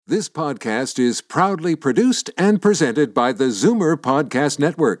This podcast is proudly produced and presented by the Zoomer Podcast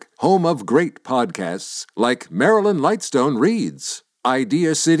Network, home of great podcasts like Marilyn Lightstone Reads,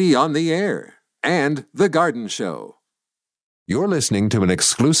 Idea City on the Air, and The Garden Show. You're listening to an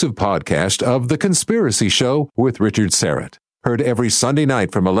exclusive podcast of The Conspiracy Show with Richard Serrett. Heard every Sunday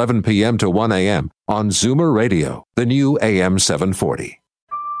night from 11 p.m. to 1 a.m. on Zoomer Radio, the new AM 740.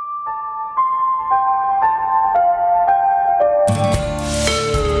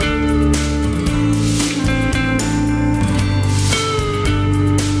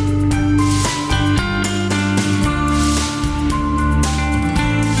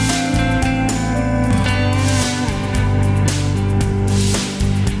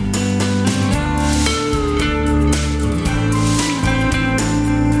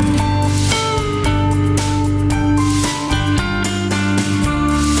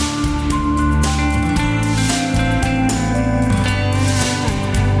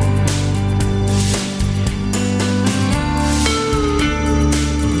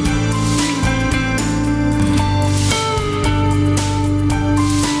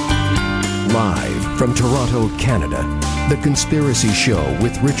 From Toronto, Canada, The Conspiracy Show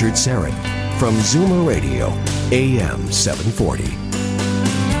with Richard Serrett from Zoomer Radio, AM 740.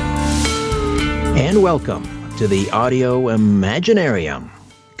 And welcome to the Audio Imaginarium.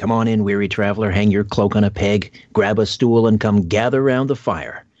 Come on in, weary traveler, hang your cloak on a peg, grab a stool, and come gather round the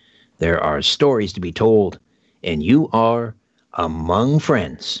fire. There are stories to be told, and you are among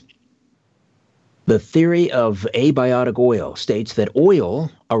friends. The theory of abiotic oil states that oil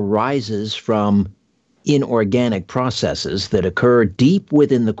arises from inorganic processes that occur deep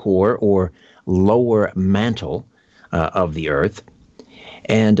within the core or lower mantle of the Earth,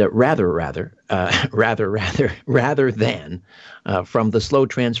 and rather than from the slow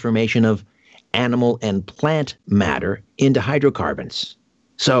transformation of animal and plant matter into hydrocarbons.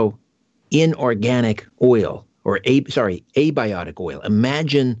 So, inorganic oil, or abiotic oil.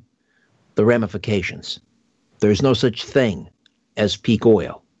 Imagine the ramifications. There's no such thing as peak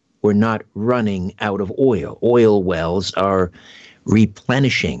oil. We're not running out of oil. Oil wells are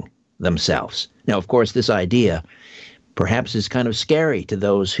replenishing themselves. Now, of course, this idea perhaps is kind of scary to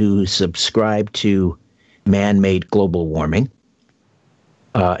those who subscribe to man-made global warming.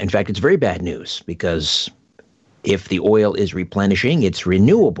 In fact, it's very bad news because if the oil is replenishing, it's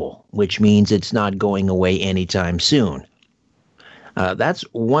renewable, which means it's not going away anytime soon. That's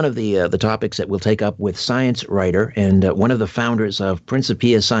one of the topics that we'll take up with science writer and one of the founders of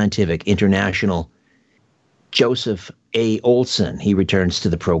Principia Scientific International, Joseph A. Olson. He returns to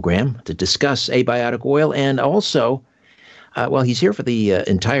the program to discuss abiotic oil, and also, he's here for the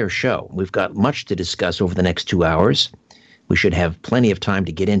entire show. We've got much to discuss over the next 2 hours. We should have plenty of time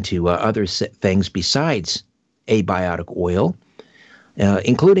to get into other things besides abiotic oil,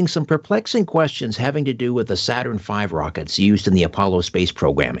 including some perplexing questions having to do with the Saturn V rockets used in the Apollo space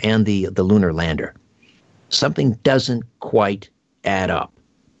program and the Lunar Lander. Something doesn't quite add up.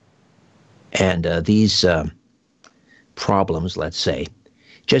 And these problems, let's say,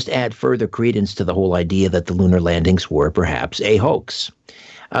 just add further credence to the whole idea that the lunar landings were perhaps a hoax.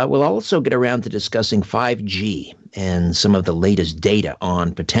 We'll also get around to discussing 5G and some of the latest data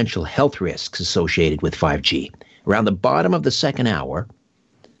on potential health risks associated with 5G. Around the bottom of the second hour,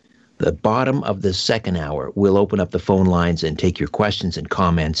 we'll open up the phone lines and take your questions and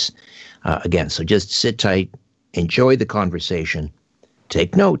comments again. So just sit tight, enjoy the conversation,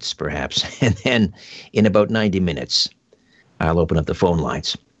 take notes perhaps, and then in about 90 minutes, I'll open up the phone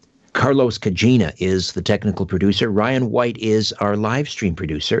lines. Carlos Cagina is the technical producer. Ryan White is our live stream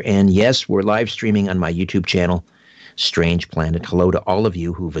producer. And yes, we're live streaming on my YouTube channel, Strange Planet. Hello to all of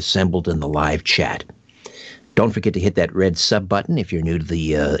you who've assembled in the live chat. Don't forget to hit that red sub button if you're new to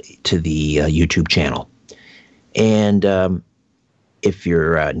the YouTube channel. And if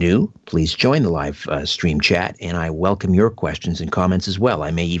you're new, please join the live stream chat, and I welcome your questions and comments as well.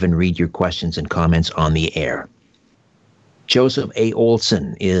 I may even read your questions and comments on the air. Joseph A.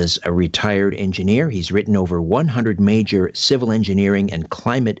 Olson is a retired engineer. He's written over 100 major civil engineering and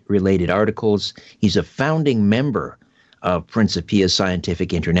climate-related articles. He's a founding member of Principia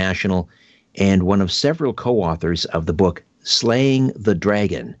Scientific International and one of several co-authors of the book Slaying the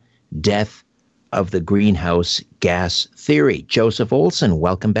Dragon, Death of the Greenhouse Gas Theory. Joseph Olson,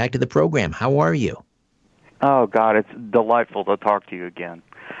 welcome back to the program. How are you? Oh, God, it's delightful to talk to you again.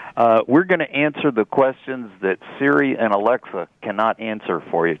 We're going to answer the questions that Siri and Alexa cannot answer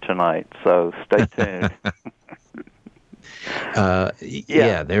for you tonight, so stay tuned.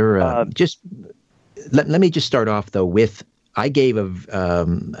 They're just... Let me just start off, though, with I gave a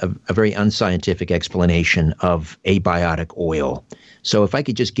very unscientific explanation of abiotic oil. So if I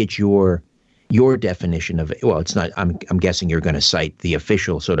could just get your definition of it. Well, it's not. I'm guessing you're going to cite the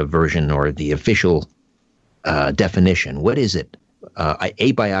official sort of version or the official definition. What is it?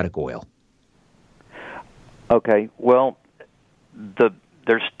 Abiotic oil. Okay. Well,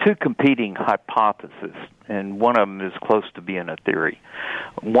 there's two competing hypotheses, and one of them is close to being a theory.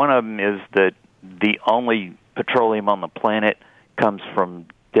 One of them is that the only petroleum on the planet comes from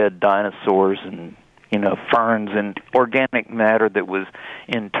dead dinosaurs and ferns and organic matter that was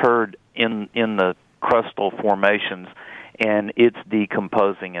interred in the crustal formations, and it's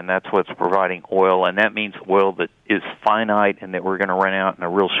decomposing, and that's what's providing oil, and that means oil that is finite and that we're going to run out in a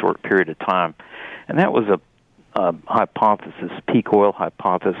real short period of time. And that was a hypothesis, peak oil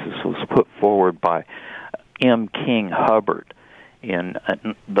hypothesis, was put forward by M. King Hubbard in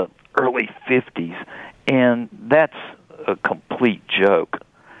the early 50s, and that's a complete joke.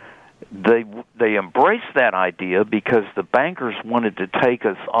 They embraced that idea because the bankers wanted to take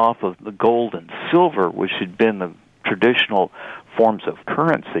us off of the gold and silver, which had been the traditional forms of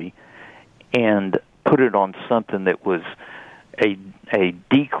currency, and put it on something that was a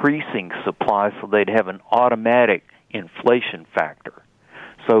decreasing supply, so they'd have an automatic inflation factor.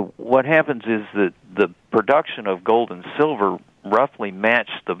 So what happens is that the production of gold and silver roughly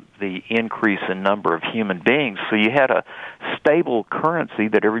matched the increase in number of human beings. So you had a stable currency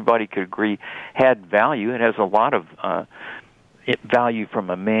that everybody could agree had value. It has a lot of value from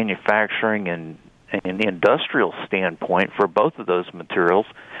a manufacturing and industrial standpoint for both of those materials,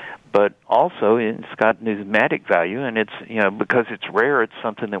 but also it's got numismatic value, and it's because it's rare, it's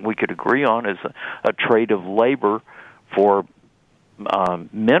something that we could agree on as a trade of labor for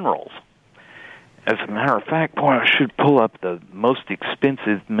minerals. As a matter of fact, boy, I should pull up the most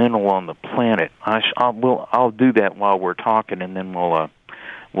expensive mineral on the planet. I'll do that while we're talking, and then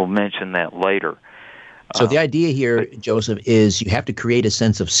we'll mention that later. So the idea here, Joseph, is you have to create a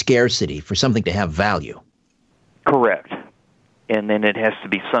sense of scarcity for something to have value. Correct. And then it has to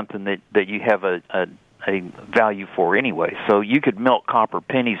be something that you have a value for anyway. So you could melt copper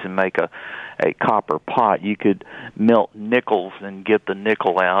pennies and make a copper pot. You could melt nickels and get the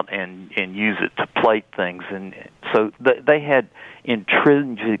nickel out and use it to plate things. And so they had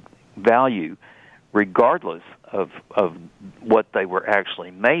intrinsic value regardless of what they were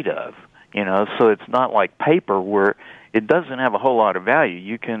actually made of. So it's not like paper where it doesn't have a whole lot of value.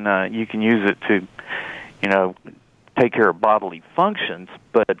 You can use it to, take care of bodily functions,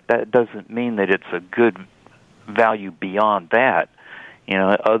 but that doesn't mean that it's a good value beyond that,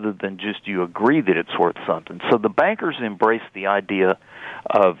 other than just you agree that it's worth something. So the bankers embraced the idea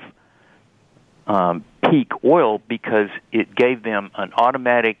of peak oil because it gave them an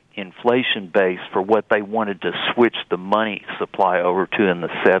automatic inflation base for what they wanted to switch the money supply over to in the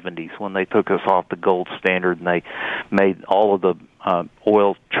 70s when they took us off the gold standard and they made all of the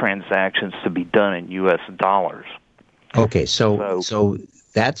oil transactions to be done in U.S. dollars. Okay, so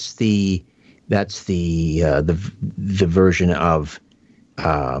that's the version of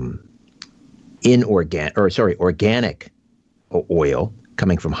organic oil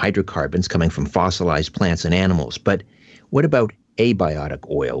coming from hydrocarbons, coming from fossilized plants and animals. But what about abiotic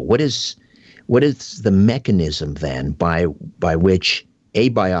oil? What is the mechanism then by which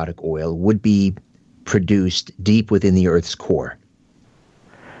abiotic oil would be produced deep within the Earth's core?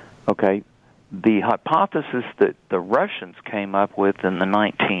 Okay. The hypothesis that the Russians came up with in the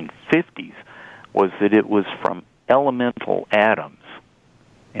 1950s was that it was from elemental atoms.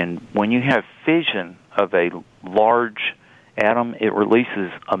 And when you have fission of a large atom, it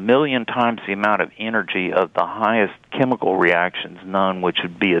releases 1 million times the amount of energy of the highest chemical reactions known, which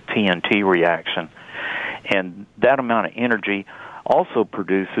would be a TNT reaction. And that amount of energy also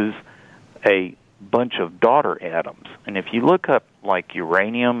produces a bunch of daughter atoms. And if you look up like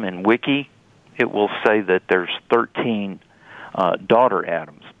uranium in Wiki, it will say that there's 13 daughter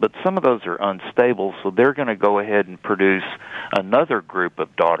atoms. But some of those are unstable, so they're going to go ahead and produce another group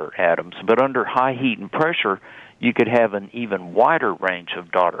of daughter atoms. But under high heat and pressure, you could have an even wider range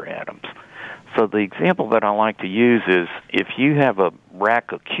of daughter atoms. So the example that I like to use is if you have a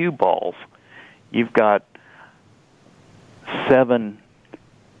rack of cue balls, you've got 7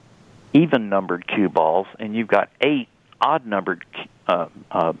 even-numbered cue balls, and you've got 8 odd-numbered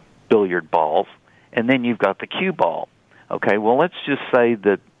billiard balls, and then you've got the cue ball. Okay, well, let's just say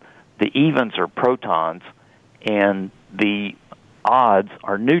that the evens are protons and the odds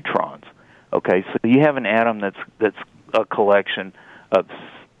are neutrons. Okay, so you have an atom that's a collection of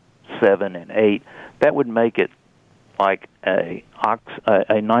 7 and 8. That would make it like a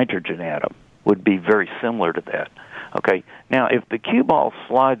nitrogen atom. would be very similar to that. Okay, now if the cue ball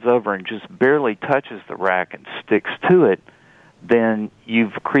slides over and just barely touches the rack and sticks to it, then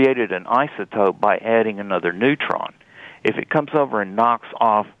you've created an isotope by adding another neutron. If it comes over and knocks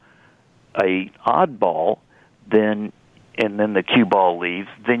off a oddball, then the cue ball leaves,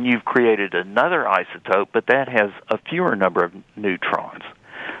 then you've created another isotope, but that has a fewer number of neutrons.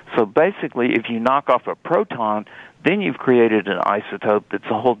 So basically, if you knock off a proton, then you've created an isotope that's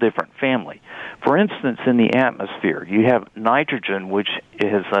a whole different family. For instance, in the atmosphere, you have nitrogen, which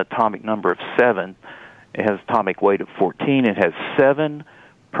has an atomic number of 7. It has atomic weight of 14. It has 7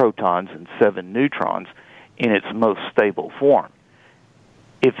 protons and 7 neutrons in its most stable form.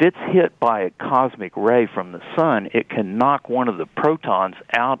 If it's hit by a cosmic ray from the sun, it can knock one of the protons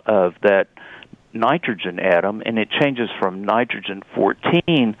out of that nitrogen atom, and it changes from nitrogen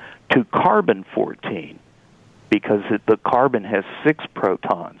 14 to carbon 14 because the carbon has 6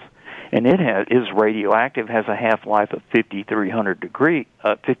 protons, and it is radioactive, has a half-life of 5,300 degrees,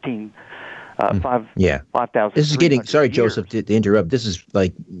 5,000. This is getting, sorry, years. Joseph, to interrupt. This is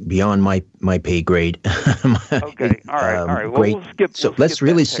like beyond my pay grade. Okay, all right. Well, great. We'll let's skip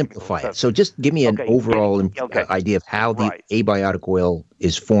really that technical simplify stuff. it. So just give me an overall idea of how the abiotic oil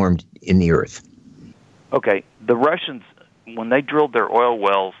is formed in the Earth. Okay, the Russians, when they drilled their oil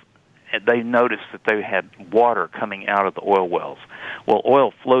wells, they noticed that they had water coming out of the oil wells. Well,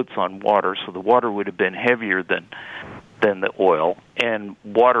 oil floats on water, so the water would have been heavier than the oil, and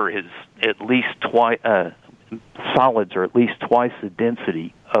water is at least twice, solids are at least twice the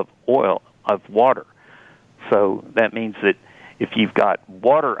density of water. So that means that if you've got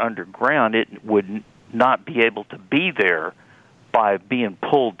water underground, it would not be able to be there by being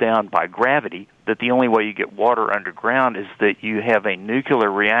pulled down by gravity, that the only way you get water underground is that you have a nuclear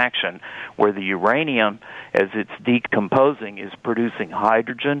reaction where the uranium, as it's decomposing, is producing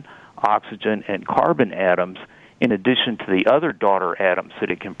hydrogen, oxygen, and carbon atoms in addition to the other daughter atoms that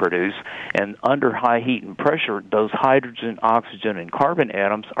it can produce. And under high heat and pressure, those hydrogen, oxygen, and carbon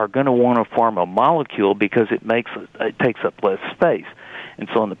atoms are going to want to form a molecule because it takes up less space. And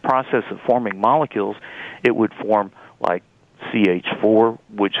so in the process of forming molecules, it would form like CH4,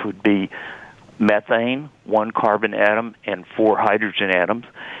 which would be methane, 1 carbon atom, and 4 hydrogen atoms.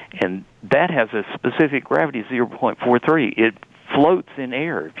 And that has a specific gravity of 0.43. It floats in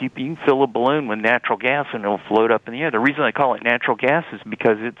air. If you can fill a balloon with natural gas and it'll float up in the air. The reason I call it natural gas is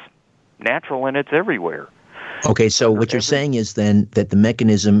because it's natural and it's everywhere. Okay, so what you're saying is then that the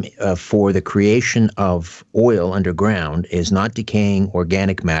mechanism for the creation of oil underground is not decaying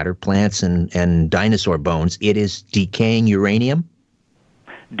organic matter, plants and dinosaur bones. It is decaying uranium?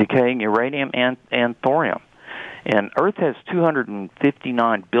 Decaying uranium and thorium. And Earth has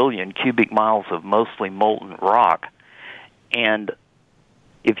 259 billion cubic miles of mostly molten rock. And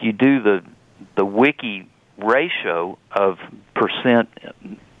if you do the wiki ratio of percent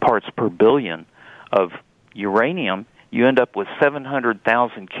parts per billion of uranium, you end up with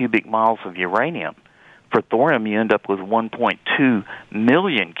 700,000 cubic miles of uranium. For thorium, you end up with 1.2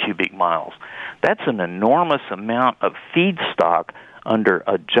 million cubic miles. That's an enormous amount of feedstock under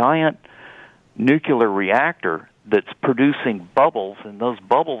a giant nuclear reactor that's producing bubbles, and those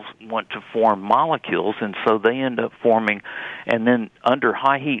bubbles want to form molecules, and so they end up forming, and then under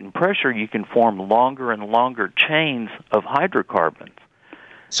high heat and pressure, you can form longer and longer chains of hydrocarbons.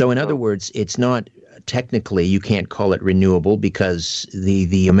 So in other words, it's not technically, you can't call it renewable because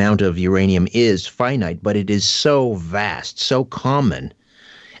the amount of uranium is finite, but it is so vast, so common,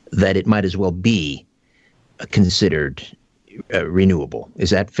 that it might as well be considered renewable.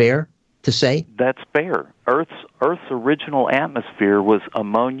 Is that fair to say? That's fair. Earth's original atmosphere was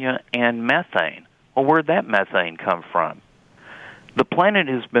ammonia and methane. Well, where'd that methane come from? The planet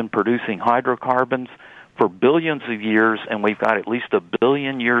has been producing hydrocarbons for billions of years, and we've got at least 1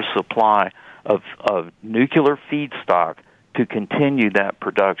 billion years supply of nuclear feedstock to continue that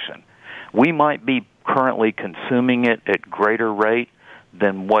production. We might be currently consuming it at greater rate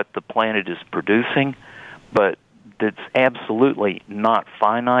than what the planet is producing, but it's absolutely not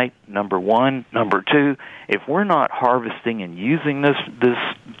finite, number one. Number two, if we're not harvesting and using this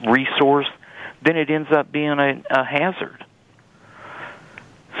resource, then it ends up being a hazard.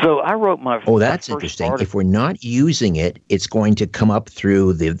 So I wrote my that's interesting. If we're not using it, it's going to come up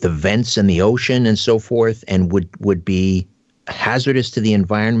through the vents in the ocean and so forth, and would be hazardous to the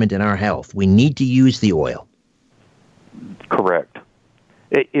environment and our health. We need to use the oil. Correct.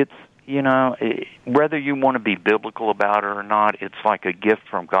 It's whether you want to be biblical about it or not, it's like a gift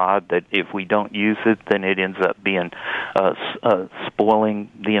from God that if we don't use it, then it ends up being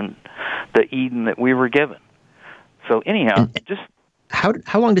spoiling the Eden that we were given. So anyhow,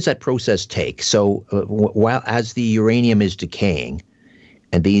 how long does that process take? So while as the uranium is decaying,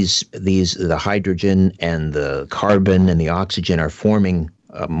 and the hydrogen and the carbon and the oxygen are forming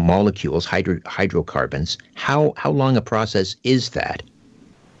molecules, hydrocarbons, how long a process is that?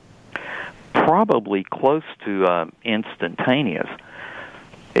 Probably close to instantaneous.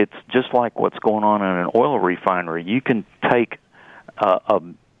 It's just like what's going on in an oil refinery. You can take a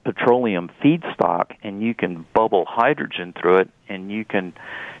petroleum feedstock and you can bubble hydrogen through it, and you can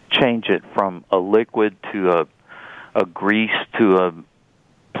change it from a liquid to a grease to a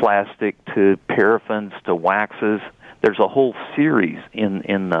plastic to paraffins to waxes. There's a whole series in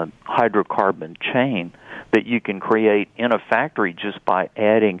the hydrocarbon chain that you can create in a factory just by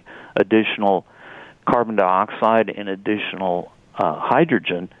adding additional carbon dioxide and additional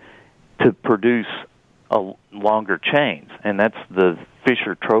hydrogen to produce longer chains. And that's the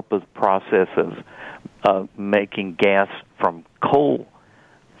Fischer-Tropsch process of making gas from coal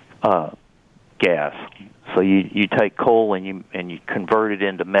gas. So you take coal and you convert it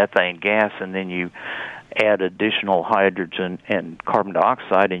into methane gas, and then you add additional hydrogen and carbon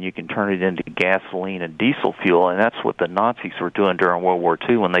dioxide, and you can turn it into gasoline and diesel fuel. And that's what the Nazis were doing during World War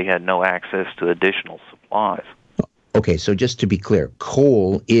II when they had no access to additional supplies. Okay, so just to be clear,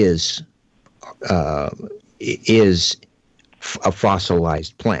 coal is a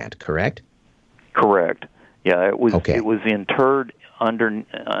fossilized plant, correct? Correct. Yeah, it was. Okay. It was interred under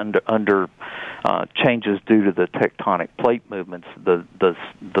changes due to the tectonic plate movements. The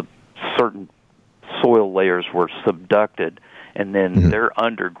certain soil layers were subducted, and then they're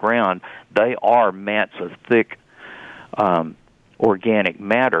underground. They are mats of thick organic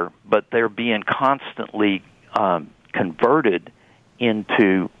matter, but they're being constantly converted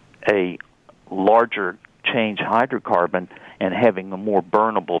into a larger change hydrocarbon and having a more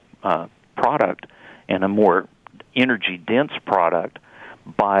burnable product and a more energy-dense product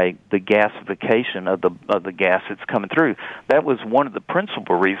by the gasification of the gas that's coming through. That was one of the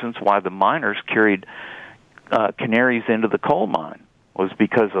principal reasons why the miners carried canaries into the coal mine, was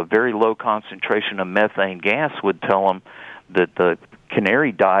because a very low concentration of methane gas would tell them that the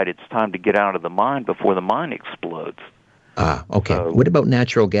canary died, it's time to get out of the mine before the mine explodes. Okay. So, what about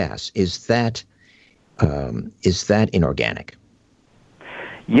natural gas? Is that inorganic?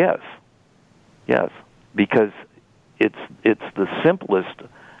 Yes, because it's the simplest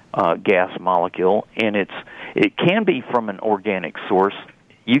gas molecule, and it can be from an organic source.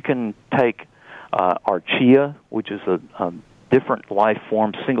 You can take archaea, which is a different life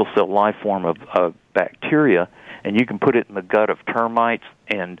form, single cell life form of bacteria, and you can put it in the gut of termites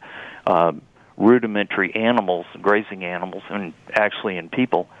and rudimentary animals, grazing animals, and actually in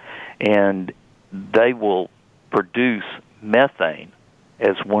people, and they will produce methane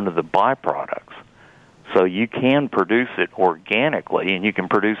as one of the byproducts. So you can produce it organically, and you can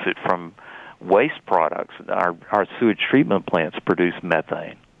produce it from waste products. Our sewage treatment plants produce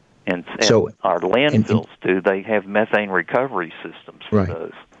methane, and so our landfills do. They have methane recovery systems for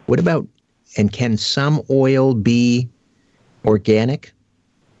those. What about, and can some oil be organic?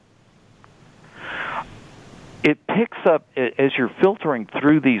 It picks up, as you're filtering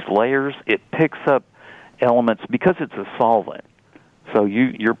through these layers, it picks up elements because it's a solvent. So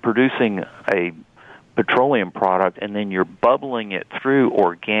you're producing a petroleum product, and then you're bubbling it through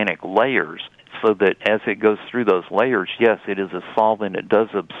organic layers so that as it goes through those layers, yes, it is a solvent. It does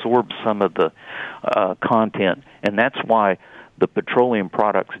absorb some of the content, and that's why the petroleum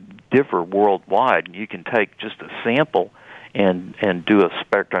products differ worldwide. You can take just a sample and do a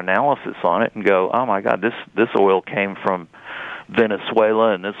spectroanalysis on it and go, oh my God, this oil came from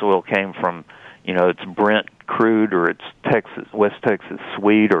Venezuela, and this oil came from, it's Brent crude, or it's West Texas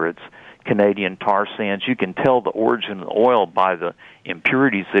sweet, or it's Canadian tar sands. You can tell the origin of the oil by the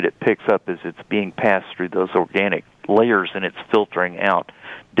impurities that it picks up as it's being passed through those organic layers, and it's filtering out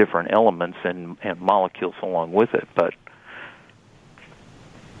different elements and molecules along with it. But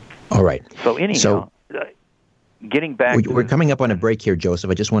all right. So anyhow, getting back, we're coming up on a break here,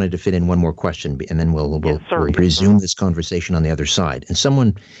 Joseph. I just wanted to fit in one more question, and then we'll resume this conversation on the other side. And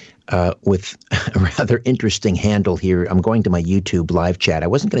someone with a rather interesting handle here. I'm going to my YouTube live chat. I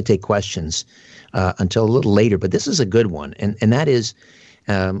wasn't going to take questions until a little later, but this is a good one, and that is,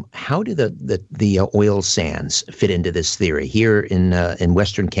 how do the oil sands fit into this theory here in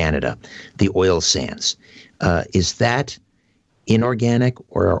Western Canada? The oil sands, is that inorganic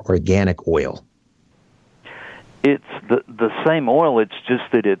or organic oil? It's the same oil. It's just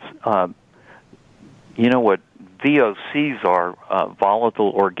that it's what VOCs are,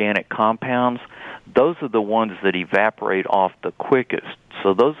 volatile organic compounds. those are the ones that evaporate off the quickest.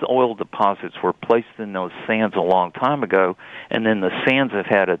 So those oil deposits were placed in those sands a long time ago, and then the sands have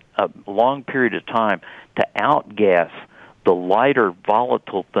had a long period of time to outgas the lighter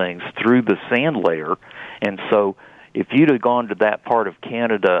volatile things through the sand layer. And so if you'd have gone to that part of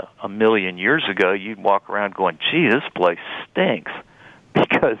Canada a million years ago, you'd walk around going, gee, this place stinks,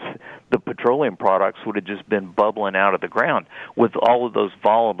 because the petroleum products would have just been bubbling out of the ground. With all of those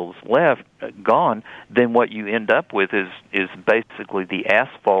volatiles gone, then what you end up with is basically the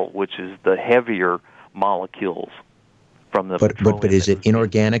asphalt, which is the heavier molecules from the petroleum. But is it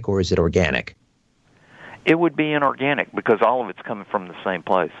inorganic or is it organic? It would be inorganic because all of it's coming from the same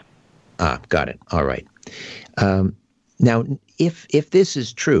place. Ah, got it. All right. Now, if this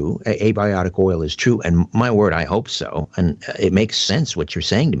is true, abiotic oil is true, and my word, I hope so, and it makes sense what you're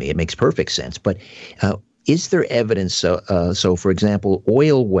saying to me. It makes perfect sense. But is there evidence? So, for example,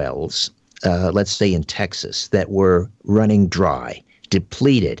 oil wells, let's say in Texas, that were running dry,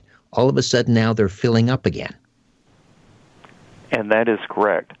 depleted, all of a sudden now they're filling up again. And that is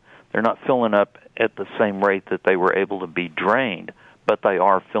correct. They're not filling up at the same rate that they were able to be drained, but they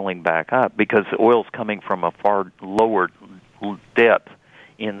are filling back up because the oil's coming from a far lower depth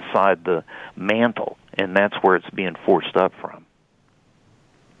inside the mantle, and that's where it's being forced up from.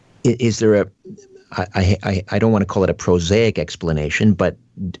 Is there I don't want to call it a prosaic explanation, but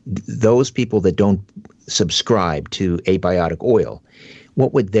those people that don't subscribe to abiotic oil,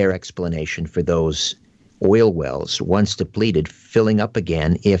 what would their explanation for those oil wells, once depleted, filling up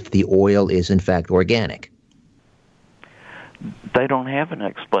again if the oil is in fact organic? They don't have an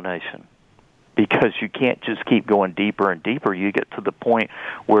explanation, because you can't just keep going deeper and deeper. You get to the point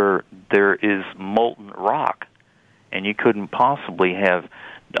where there is molten rock, and you couldn't possibly have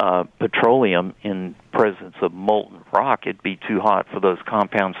petroleum in presence of molten rock. It'd be too hot for those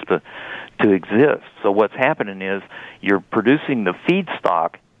compounds to exist. So what's happening is you're producing the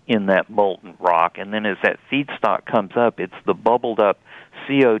feedstock in that molten rock, and then as that feedstock comes up, it's the bubbled up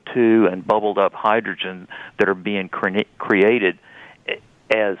CO2 and bubbled up hydrogen that are being created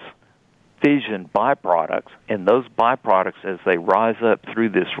as fission byproducts, and those byproducts, as they rise up through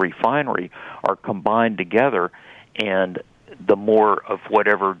this refinery, are combined together, and the more of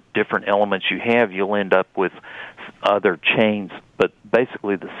whatever different elements you have, you'll end up with other chains. But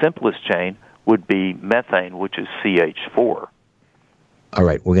basically the simplest chain would be methane, which is CH4. All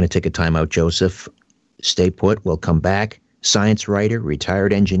right, we're going to take a time out, Joseph. Stay put. We'll come back. Science writer,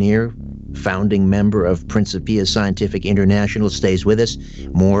 retired engineer, founding member of Principia Scientific International stays with us.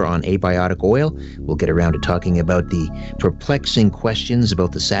 More on abiotic oil. We'll get around to talking about the perplexing questions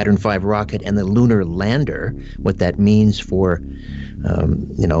about the Saturn V rocket and the Lunar Lander, what that means for,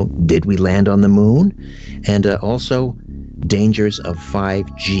 did we land on the moon? And also dangers of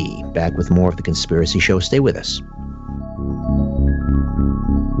 5G. Back with more of The Conspiracy Show. Stay with us.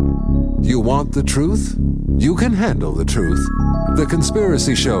 You want the truth? You can handle the truth. The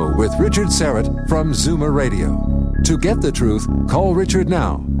Conspiracy Show with Richard Serrett from Zoomer Radio. To get the truth, call Richard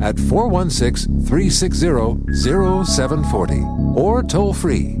now at 416-360-0740 or toll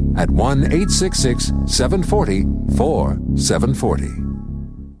free at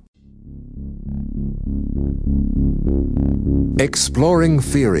 1-866-740-4740. Exploring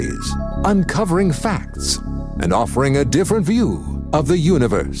theories, uncovering facts, and offering a different view of the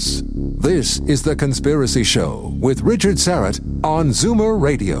universe. This is The Conspiracy Show with Richard Serrett on Zoomer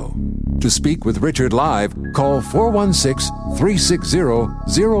Radio. To speak with Richard live, call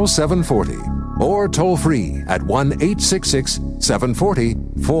 416-360-0740 or toll free at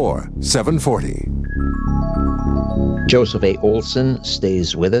 1-866-740-4740. Joseph A. Olson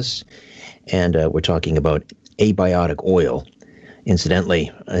stays with us, and we're talking about abiotic oil.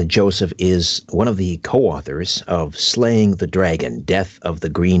 Incidentally, Joseph is one of the co-authors of Slaying the Dragon, Death of the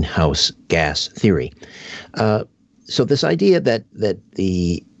Greenhouse Gas Theory. So this idea that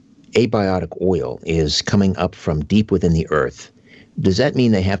the abiotic oil is coming up from deep within the earth, does that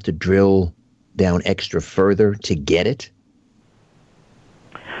mean they have to drill down extra further to get it?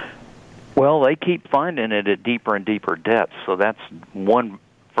 Well, they keep finding it at deeper and deeper depths, so that's one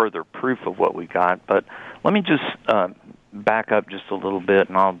further proof of what we got. But let me just back up just a little bit,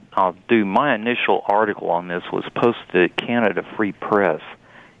 and I'll do my initial article on this was posted at Canada Free Press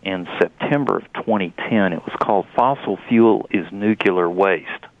in September of 2010. It was called "Fossil Fuel is Nuclear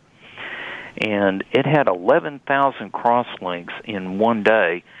Waste," and it had 11,000 crosslinks in one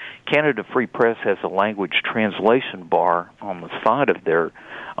day. Canada Free Press has a language translation bar on the side of their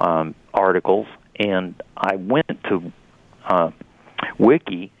articles, and I went to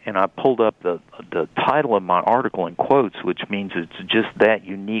wiki, and I pulled up the title of my article in quotes, which means it's just that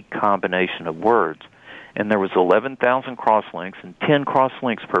unique combination of words. And there was 11,000 crosslinks and 10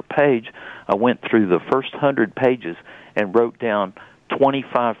 crosslinks per page. I went through the first 100 pages and wrote down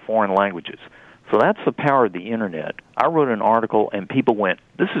 25 foreign languages. So that's the power of the Internet. I wrote an article, and people went,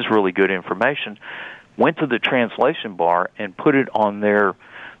 this is really good information, went to the translation bar and put it on their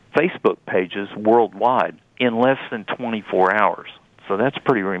Facebook pages worldwide in less than 24 hours. So that's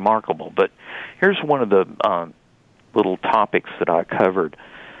pretty remarkable. But here's one of the little topics that I covered.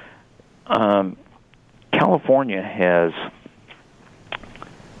 California has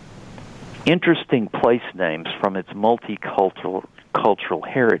interesting place names from its multicultural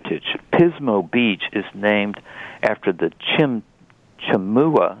heritage. Pismo Beach is named after the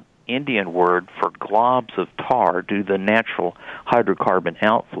Chimua Indian word for globs of tar due to the natural hydrocarbon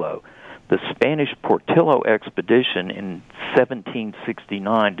outflow. The Spanish Portillo expedition in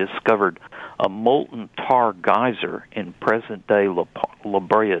 1769 discovered a molten tar geyser in present-day La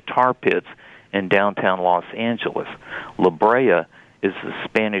Brea tar pits in downtown Los Angeles. La Brea is the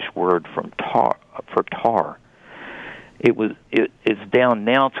Spanish word for tar. It's down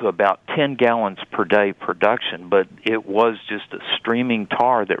now to about 10 gallons per day production, but it was just a streaming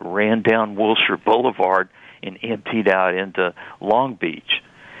tar that ran down Wilshire Boulevard and emptied out into Long Beach.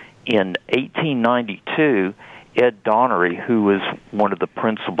 In 1892, Ed Donnery, who was one of the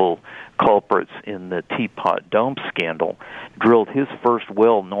principal culprits in the Teapot Dome scandal, drilled his first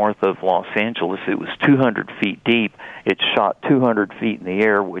well north of Los Angeles. It was 200 feet deep. It shot 200 feet in the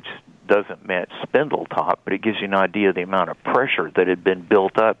air, which doesn't match Spindletop, but it gives you an idea of the amount of pressure that had been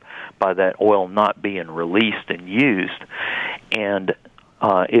built up by that oil not being released and used. And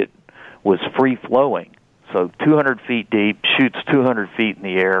it was free-flowing. So 200 feet deep, shoots 200 feet in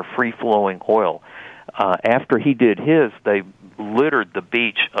the air, free-flowing oil. After he did his, they littered the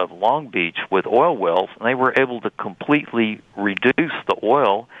beach of Long Beach with oil wells, and they were able to completely reduce the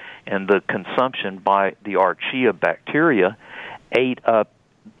oil, and the consumption by the Archaea bacteria ate up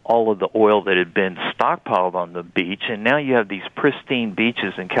all of the oil that had been stockpiled on the beach. And now you have these pristine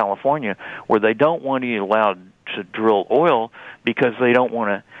beaches in California where they don't want you allowed to drill oil because they don't want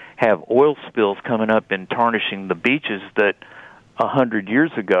to have oil spills coming up and tarnishing the beaches that 100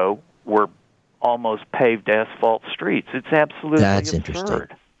 years ago were almost paved asphalt streets. It's absolutely That's absurd.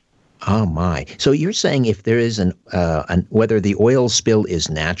 Interesting. Oh my! So you're saying if there is whether the oil spill is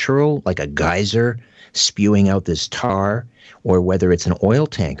natural, like a geyser spewing out this tar, or whether it's an oil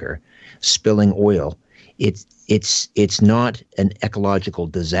tanker spilling oil, it's not an ecological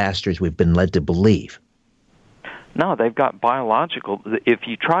disaster as we've been led to believe. No, they've got biological. If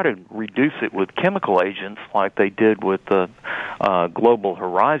you try to reduce it with chemical agents like they did with the Global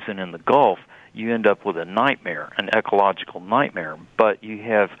Horizon in the Gulf, you end up with a nightmare, an ecological nightmare. But you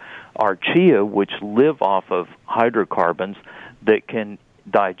have Archaea, which live off of hydrocarbons that can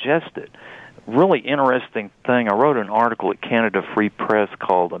digest it. Really interesting thing, I wrote an article at Canada Free Press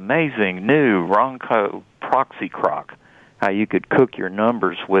called Amazing New Ronco Proxy Crock, how you could cook your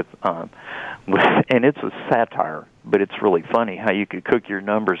numbers with and it's a satire, but it's really funny how you could cook your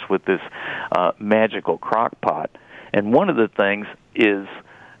numbers with this magical crock pot. And one of the things is,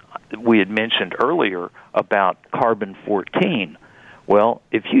 we had mentioned earlier about carbon-14. Well,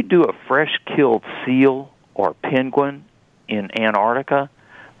 if you do a fresh-killed seal or penguin in Antarctica,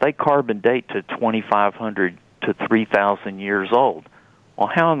 they carbon date to 2,500 to 3,000 years old. Well,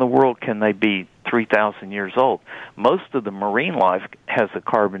 how in the world can they be 3,000 years old? Most of the marine life has a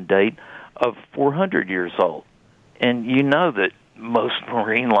carbon date of 400 years old. And you know that most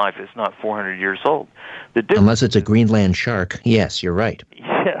marine life is not 400 years old. Unless it's a Greenland shark. Yes, you're right.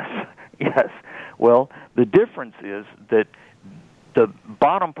 Yes. Well, the difference is that the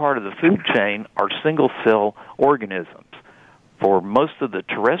bottom part of the food chain are single-cell organisms. For most of the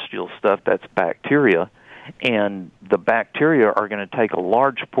terrestrial stuff, that's bacteria, and the bacteria are going to take a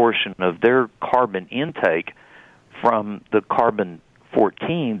large portion of their carbon intake from the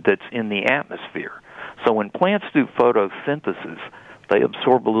carbon-14 that's in the atmosphere. So when plants do photosynthesis, they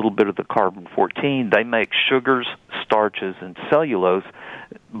absorb a little bit of the carbon-14. They make sugars, starches, and cellulose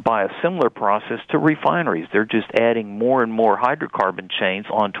by a similar process to refineries. They're just adding more and more hydrocarbon chains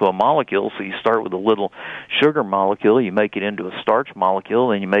onto a molecule. So you start with a little sugar molecule, you make it into a starch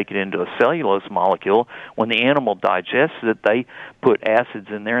molecule, and you make it into a cellulose molecule. When the animal digests it, they put acids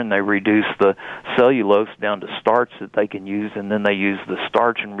in there and they reduce the cellulose down to starch that they can use, and then they use the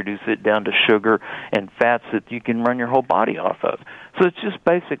starch and reduce it down to sugar and fats that you can run your whole body off of. So it's just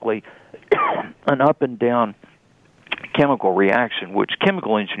basically an up and down chemical reaction, which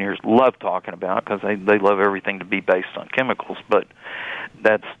chemical engineers love talking about because they love everything to be based on chemicals, but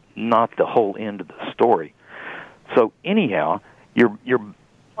that's not the whole end of the story. So anyhow, you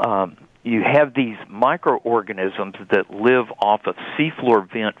have these microorganisms that live off of seafloor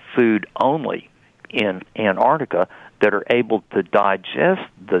vent food only in Antarctica that are able to digest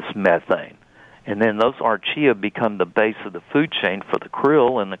this methane. And then those archaea become the base of the food chain for the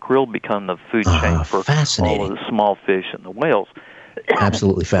krill, and the krill become the food chain for all of the small fish and the whales.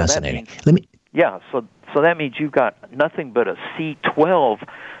 Absolutely fascinating. So that means you've got nothing but a C12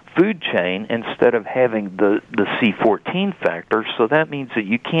 food chain instead of having the C14 factor. So that means that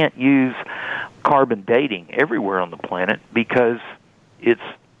you can't use carbon dating everywhere on the planet because it's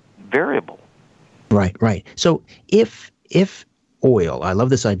variable. Right. So if oil, I love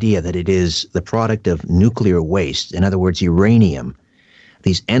this idea that it is the product of nuclear waste, in other words, uranium,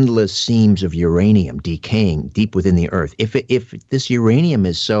 these endless seams of uranium decaying deep within the earth. If this uranium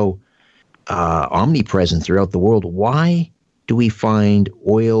is so omnipresent throughout the world, why do we find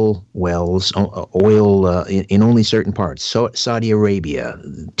oil wells, in only certain parts? So Saudi Arabia,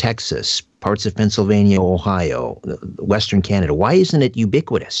 Texas, parts of Pennsylvania, Ohio, Western Canada. Why isn't it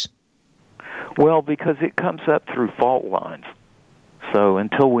ubiquitous? Well, because it comes up through fault lines. So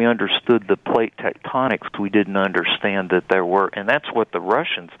until we understood the plate tectonics, we didn't understand that there were, and that's what the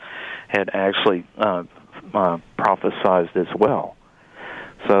Russians had actually prophesized as well.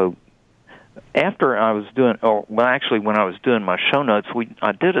 So after I was doing, when I was doing my show notes,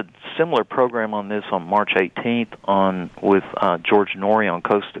 I did a similar program on this on March 18th with George Norrie on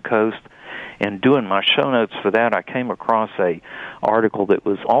Coast to Coast. And doing my show notes for that, I came across a article that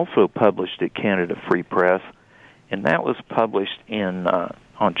was also published at Canada Free Press, and that was published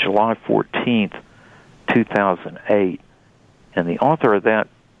on July 14th, 2008. And the author of that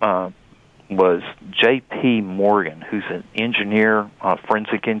was J.P. Morgan, who's an engineer,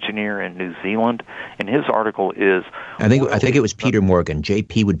 forensic engineer in New Zealand. And his article is... I think it was Peter Morgan.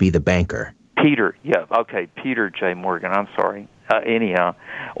 J.P. would be the banker. Peter J. Morgan, I'm sorry. Anyhow,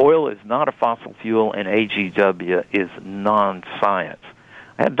 oil is not a fossil fuel, and AGW is non-science.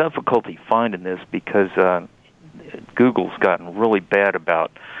 I had difficulty finding this because Google's gotten really bad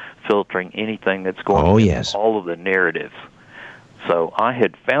about filtering anything that's going in all of the narratives. So I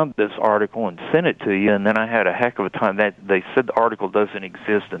had found this article and sent it to you, and then I had a heck of a time. That they said the article doesn't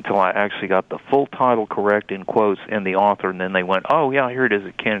exist until I actually got the full title correct in quotes and the author, and then they went, oh, yeah, here it is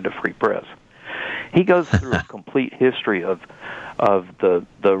at Canada Free Press. He goes through a complete history of the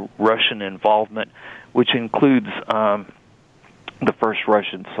Russian involvement, which includes the first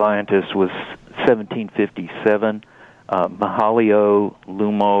Russian scientist was 1757, Mihailo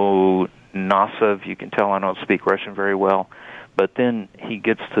Lomonosov. You can tell I don't speak Russian very well. But then he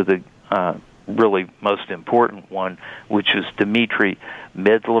gets to the really most important one, which is Dmitry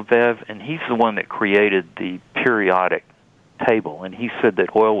Mendeleev, and he's the one that created the periodic table. And he said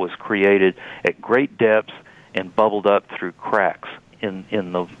that oil was created at great depths and bubbled up through cracks in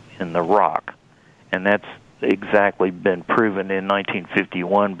the rock, and that's exactly been proven in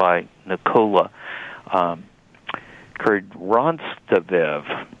 1951 by Nikola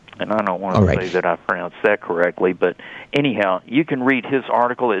Kurdzonstev. And I don't want to say that I pronounced that correctly, but anyhow, you can read his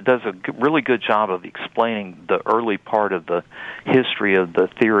article. It does a really good job of explaining the early part of the history of the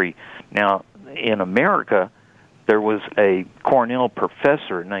theory. Now, in America, there was a Cornell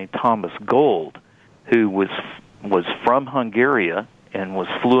professor named Thomas Gold who was from Hungary and was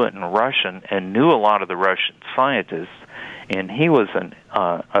fluent in Russian and knew a lot of the Russian scientists, and he was an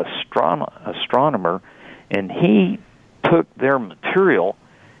astronomer, and he took their material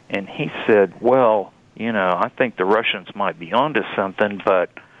and he said, well, I think the Russians might be onto something, but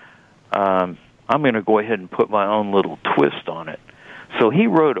I'm going to go ahead and put my own little twist on it. So he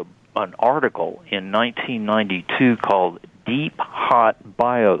wrote an article in 1992 called Deep Hot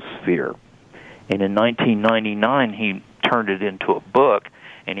Biosphere. And in 1999, he turned it into a book,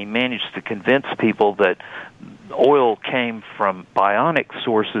 and he managed to convince people that oil came from bionic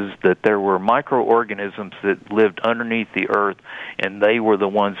sources, that there were microorganisms that lived underneath the earth, and they were the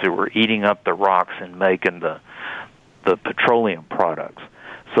ones that were eating up the rocks and making the petroleum products.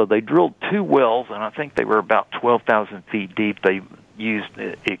 So they drilled 2 wells, and I think they were about 12,000 feet deep. They used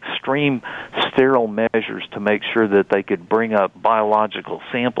extreme sterile measures to make sure that they could bring up biological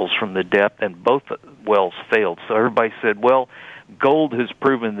samples from the depth, and both wells failed. So everybody said, well, gold has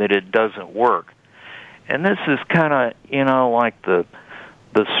proven that it doesn't work. And this is kind of, like the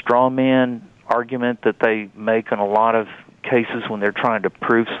straw man argument that they make in a lot of cases when they're trying to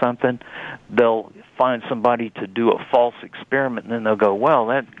prove something. They'll find somebody to do a false experiment, and then they'll go, well,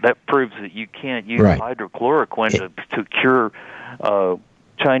 that proves that you can't use hydrochloroquine to cure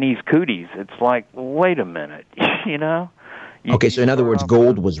Chinese cooties. It's like, wait a minute, you know? Okay, so in other words,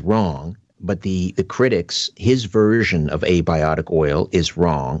 Gold was wrong, but the critics, his version of abiotic oil is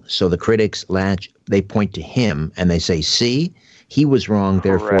wrong. So the critics they point to him and they say, see, he was wrong,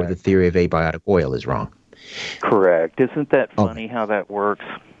 therefore the theory of abiotic oil is wrong. Correct. Isn't that funny how that works?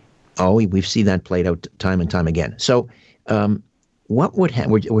 Oh, we've seen that played out time and time again. So what would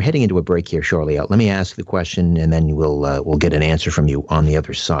we're heading into a break here shortly. Let me ask the question, and then we'll get an answer from you on the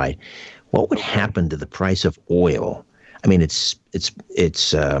other side. What would happen to the price of oil? I mean, it's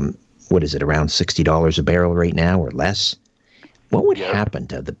what is it, around $60 a barrel right now or less? What would happen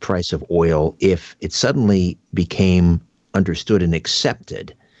to the price of oil if it suddenly became understood and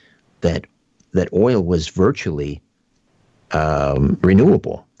accepted that oil was virtually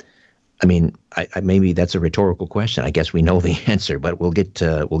renewable? I mean, maybe that's a rhetorical question. I guess we know the answer, but we'll get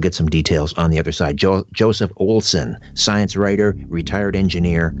some details on the other side. Joseph Olson, science writer, retired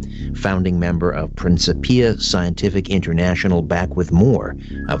engineer, founding member of Principia Scientific International, back with more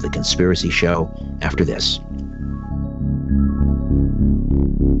of The Conspiracy Show after this.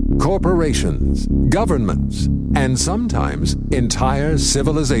 Corporations, governments, and sometimes entire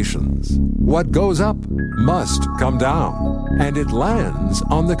civilizations. What goes up must come down, and it lands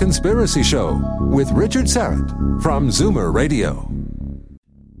on The Conspiracy Show with Richard Serrett from Zoomer Radio.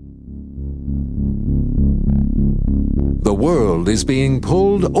 The world is being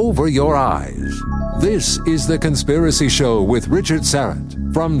pulled over your eyes. This is The Conspiracy Show with Richard Serrett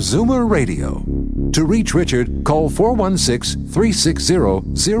from Zoomer Radio. To reach Richard, call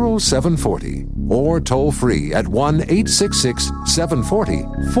 416-360-0740 or toll free at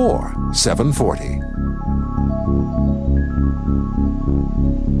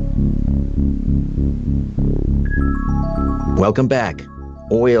Welcome back.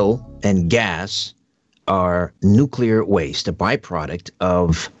 Oil and gas are nuclear waste, a byproduct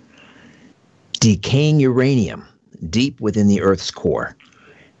of decaying uranium deep within the Earth's core.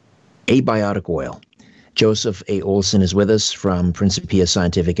 Abiotic oil. Joseph A. Olson is with us from Principia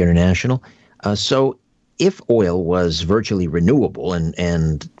Scientific International. So if oil was virtually renewable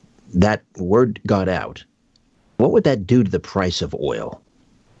and that word got out, what would that do to the price of oil?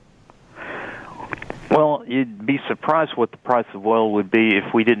 Well, you'd be surprised what the price of oil would be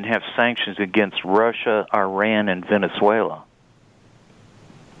if we didn't have sanctions against Russia, Iran, and Venezuela.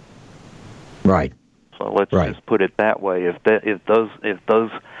 Right. So let's just put it that way. If those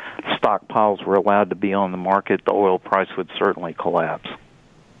stockpiles were allowed to be on the market, the oil price would certainly collapse.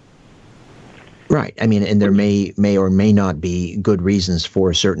 Right. I mean, and there may or may not be good reasons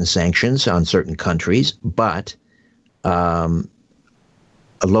for certain sanctions on certain countries, but a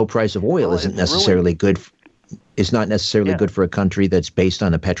low price of oil isn't necessarily good. It's not necessarily good for a country that's based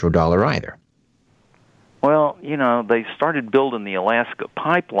on a petrodollar either. Well, you know, they started building the Alaska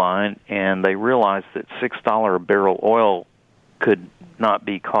pipeline, and they realized that $6 a barrel oil could not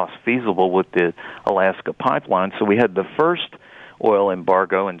be cost feasible with the Alaska pipeline. So we had the first oil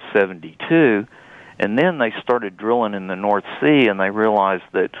embargo in 1972, and then they started drilling in the North Sea, and they realized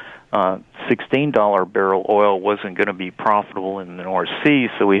that $16 barrel oil wasn't going to be profitable in the North Sea,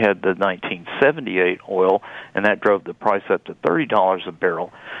 so we had the 1978 oil, and that drove the price up to $30 a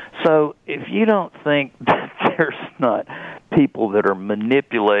barrel. So if you don't think that there's not people that are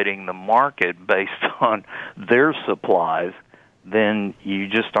manipulating the market based on their supplies, then you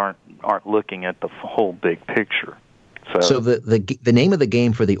just aren't looking at the whole big picture. So the name of the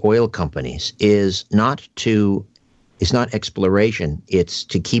game for the oil companies is not exploration. It's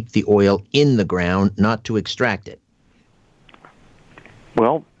to keep the oil in the ground, not to extract it.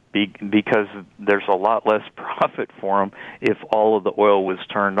 Well, because there's a lot less profit for them if all of the oil was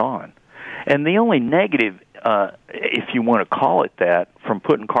turned on. And the only negative, if you want to call it that, from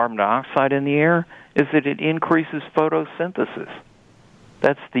putting carbon dioxide in the air is that it increases photosynthesis.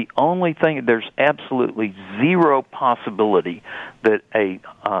 That's the only thing. There's absolutely zero possibility that a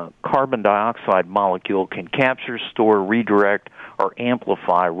carbon dioxide molecule can capture, store, redirect, or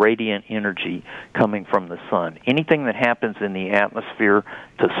amplify radiant energy coming from the sun. Anything that happens in the atmosphere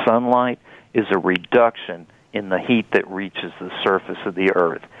to sunlight is a reduction in the heat that reaches the surface of the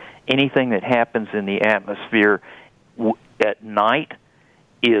Earth. Anything that happens in the atmosphere at night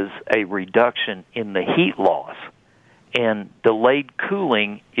is a reduction in the heat loss. And delayed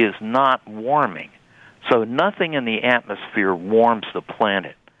cooling is not warming. So nothing in the atmosphere warms the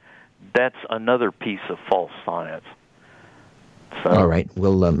planet. That's another piece of false science. So, all right.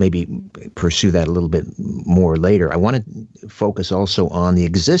 We'll maybe pursue that a little bit more later. I want to focus also on the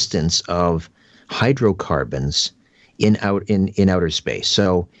existence of hydrocarbons in outer space.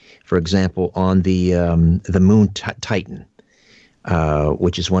 So, for example, on the moon Titan,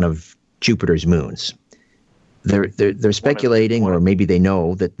 which is one of Jupiter's moons, they're speculating, or maybe they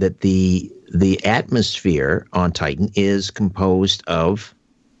know that the atmosphere on Titan is composed of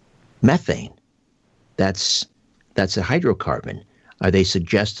methane. That's a hydrocarbon. Are they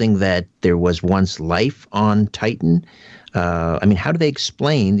suggesting that there was once life on Titan? I mean, how do they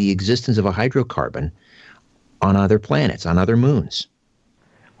explain the existence of a hydrocarbon on other planets, on other moons?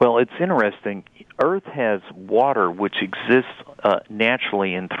 Well, it's interesting. Earth has water which exists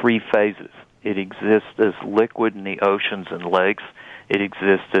naturally in three phases. It exists as liquid in the oceans and lakes. It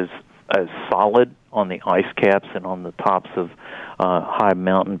exists as solid on the ice caps and on the tops of high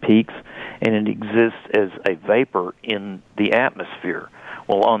mountain peaks, and it exists as a vapor in the atmosphere.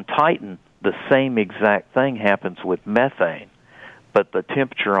 Well, on Titan, the same exact thing happens with methane, but the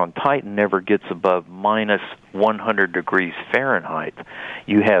temperature on Titan never gets above minus 100 degrees Fahrenheit.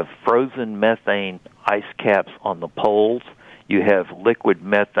 You have frozen methane ice caps on the poles. You have liquid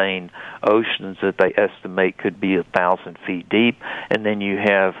methane oceans that they estimate could be 1,000 feet deep, and then you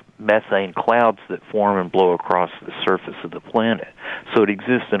have methane clouds that form and blow across the surface of the planet. So it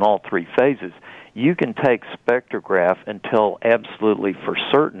exists in all three phases. You can take spectrograph and tell absolutely for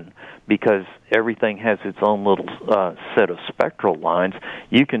certain, because everything has its own little set of spectral lines,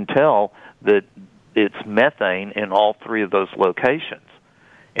 you can tell that it's methane in all three of those locations.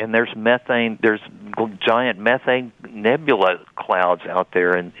 And there's giant methane nebula clouds out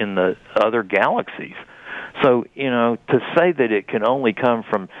there in the other galaxies. So, to say that it can only come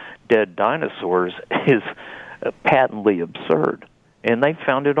from dead dinosaurs is patently absurd. And they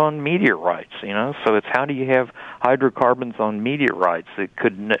found it on meteorites, so it's how do you have hydrocarbons on meteorites that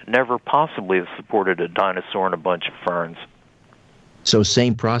could never possibly have supported a dinosaur and a bunch of ferns? So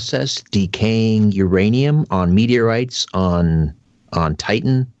same process, decaying uranium on meteorites on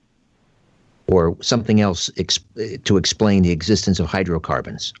Titan, or something else to explain the existence of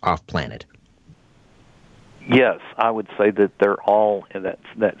hydrocarbons off-planet? Yes, I would say that they're all in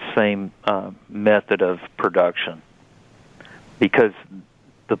that same method of production. Because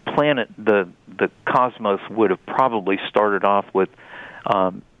the planet, the cosmos would have probably started off with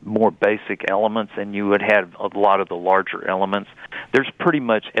more basic elements, and you would have a lot of the larger elements. There's pretty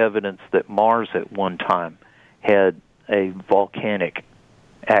much evidence that Mars at one time had a volcanic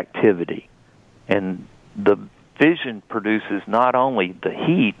activity, and the fission produces not only the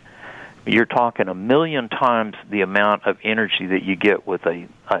heat, you're talking 1 million times the amount of energy that you get with a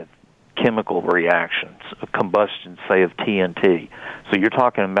chemical reactions, a combustion, say, of TNT. So you're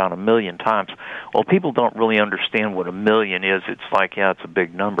talking about 1 million times. Well, people don't really understand what 1 million is. It's like, yeah, it's a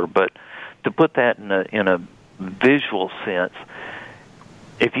big number. But to put that in a visual sense,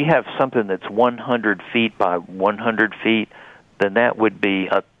 if you have something that's 100 feet by 100 feet, then that would be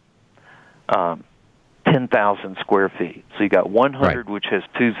 10,000 square feet. So you got 100, right, which has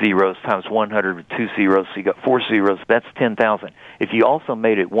 2 zeros, times 100 with 2 zeros, so you got 4 zeros. That's 10,000. If you also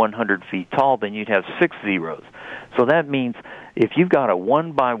made it 100 feet tall, then you'd have 6 zeros. So that means if you've got a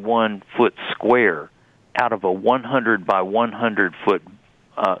 1 by 1 foot square out of a 100 by 100 foot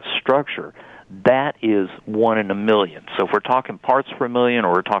structure, that is 1 in a million. So if we're talking parts per million,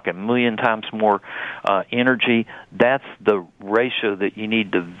 or we're talking 1 million times more energy, that's the ratio that you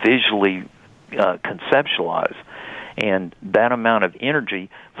need to visually conceptualize. And that amount of energy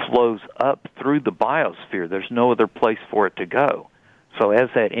flows up through the biosphere. There's no other place for it to go. So as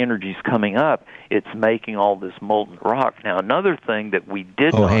that energy's coming up, it's making all this molten rock. Now, another thing that we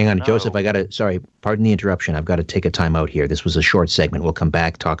did not hang on, know, Joseph, pardon the interruption. I've got to take a time out here. This was a short segment. We'll come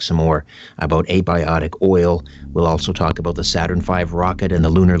back, talk some more about abiotic oil. We'll also talk about the Saturn V rocket and the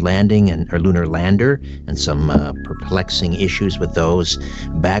lunar landing or Lunar Lander, and some perplexing issues with those.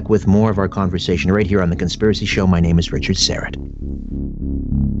 Back with more of our conversation right here on The Conspiracy Show. My name is Richard Serrett.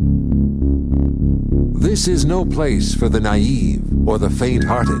 This is no place for the naive or the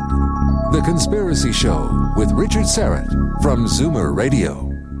faint-hearted. The Conspiracy Show with Richard Serrett from Zoomer Radio.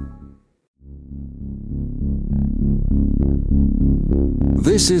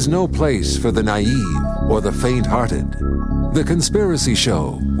 This is no place for the naive or the faint-hearted. The Conspiracy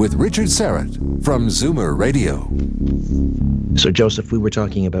Show with Richard Serrett from Zoomer Radio. So, Joseph, we were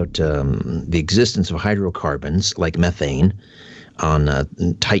talking about the existence of hydrocarbons like methane on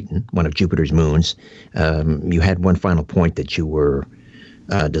Titan, one of Jupiter's moons. You had one final point that you were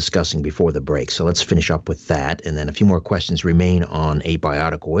discussing before the break. So let's finish up with that. And then a few more questions remain on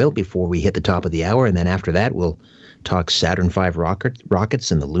abiotic oil before we hit the top of the hour. And then after that, we'll talk Saturn V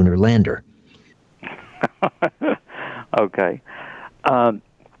rockets and the Lunar Lander. Okay.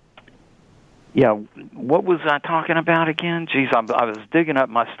 Yeah, what was I talking about again? Geez, I was digging up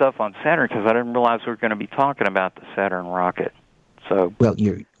my stuff on Saturn because I didn't realize we were going to be talking about the Saturn rocket. So, well,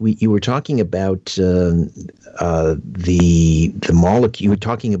 you were talking about the molecule. You were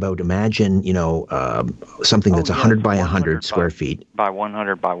talking about, imagine, something that's 100 by 100 square feet. By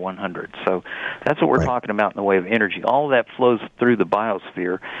 100 by 100. So that's what we're talking about in the way of energy. All of that flows through the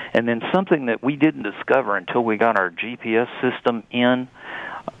biosphere. And then something that we didn't discover until we got our GPS system in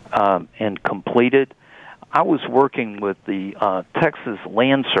and completed. I was working with the Texas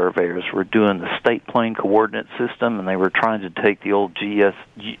land surveyors. We're doing the state plane coordinate system, and they were trying to take the old USGS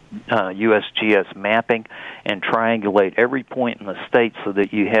mapping and triangulate every point in the state so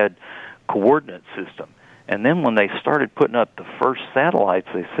that you had coordinate system. And then when they started putting up the first satellites,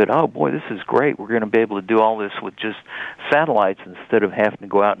 they said, oh, boy, this is great. We're going to be able to do all this with just satellites instead of having to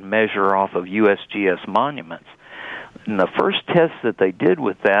go out and measure off of USGS monuments. And the first test that they did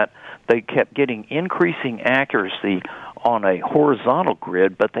with that, they kept getting increasing accuracy on a horizontal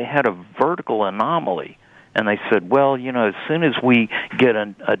grid, but they had a vertical anomaly. And they said, well, as soon as we get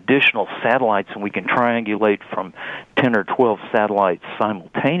additional satellites and we can triangulate from 10 or 12 satellites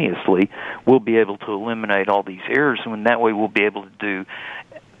simultaneously, we'll be able to eliminate all these errors, and that way we'll be able to do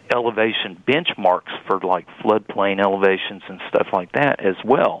elevation benchmarks for like floodplain elevations and stuff like that as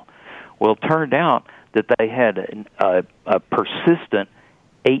well. Well, it turned out that they had a persistent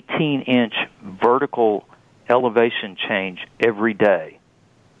 18-inch vertical elevation change every day.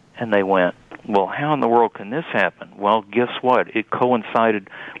 And they went, well, how in the world can this happen? Well, guess what? It coincided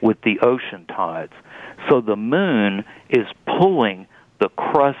with the ocean tides. So the moon is pulling the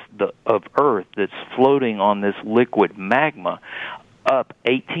crust of Earth that's floating on this liquid magma up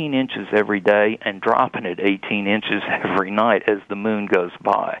 18 inches every day and dropping it 18 inches every night as the moon goes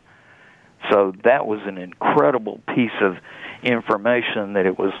by. So that was an incredible piece of information that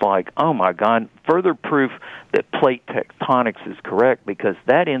it was like, oh my God, further proof that plate tectonics is correct, because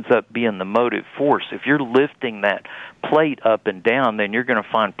that ends up being the motive force. If you're lifting that plate up and down, then you're going to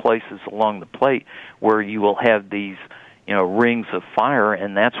find places along the plate where you will have these rings of fire,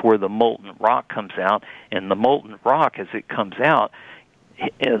 and that's where the molten rock comes out. And the molten rock, as it comes out,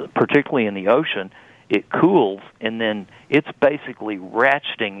 particularly in the ocean, it cools, and then it's basically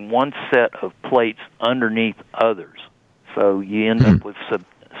ratcheting one set of plates underneath others. So you end up with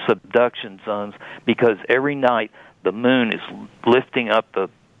subduction zones, because every night the moon is lifting up the,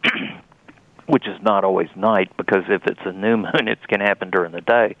 which is not always night, because if it's a new moon, it's going to happen during the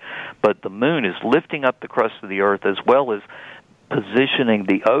day. But the moon is lifting up the crust of the Earth, as well as positioning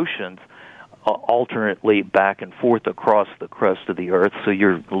the oceans alternately back and forth across the crust of the Earth. So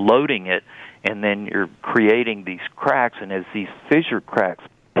you're loading it, and then you're creating these cracks, and as these fissure cracks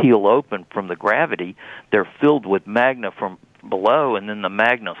peel open from the gravity, they're filled with magma from below, and then the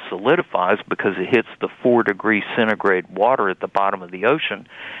magma solidifies because it hits the 4-degree centigrade water at the bottom of the ocean,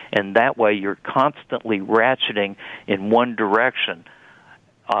 and that way you're constantly ratcheting in one direction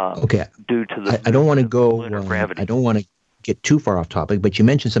due to the I don't want to go lunar gravity. I don't want to get too far off topic, but you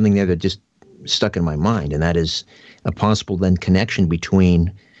mentioned something there that just stuck in my mind, and that is a possible then connection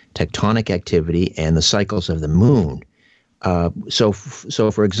between tectonic activity and the cycles of the moon. So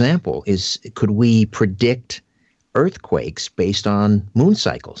for example, could we predict earthquakes based on moon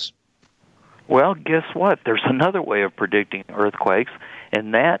cycles? Well, guess what? There's another way of predicting earthquakes,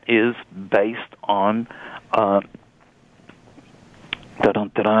 and that is based on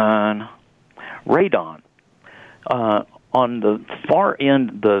radon. On the far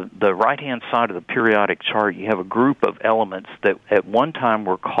end, the right-hand side of the periodic chart, you have a group of elements that at one time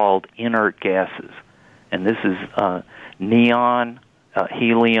were called inert gases. And this is neon,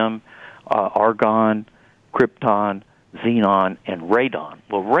 helium, argon, krypton, xenon, and radon.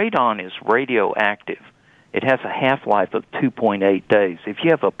 Well, radon is radioactive. It has a half-life of 2.8 days. If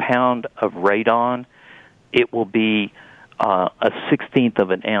you have a pound of radon, it will be a 16th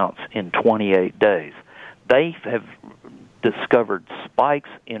of an ounce in 28 days. They have discovered spikes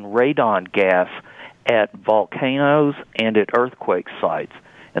in radon gas at volcanoes and at earthquake sites.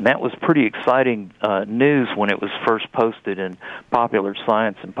 And that was pretty exciting news when it was first posted in Popular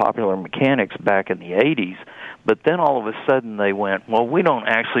Science and Popular Mechanics back in the 80s. But then all of a sudden they went, well, we don't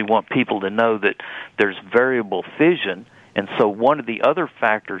actually want people to know that there's variable fission. And so one of the other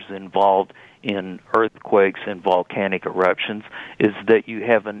factors involved in earthquakes and volcanic eruptions is that you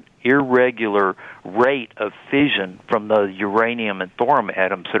have an irregular rate of fission from the uranium and thorium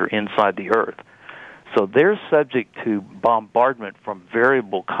atoms that are inside the Earth. So they're subject to bombardment from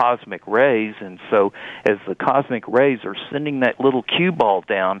variable cosmic rays, and so as the cosmic rays are sending that little cue ball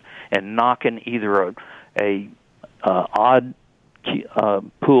down and knocking either a odd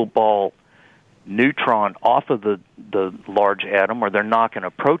pool ball neutron off of the large atom, or they're knocking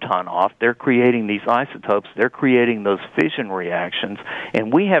a proton off. They're creating these isotopes. They're creating those fission reactions,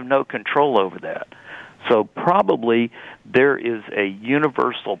 and we have no control over that. So probably there is a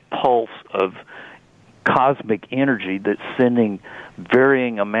universal pulse of cosmic energy that's sending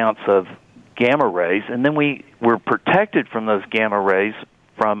varying amounts of gamma rays, and then we're protected from those gamma rays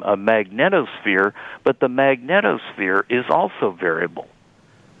from a magnetosphere, but the magnetosphere is also variable.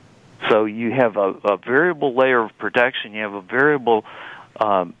 So you have a variable layer of protection, you have a variable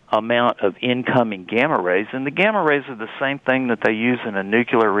amount of incoming gamma rays, and the gamma rays are the same thing that they use in a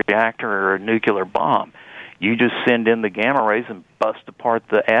nuclear reactor or a nuclear bomb. You just send in the gamma rays and bust apart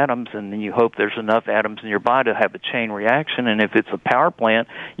the atoms, and then you hope there's enough atoms in your body to have a chain reaction. And if it's a power plant,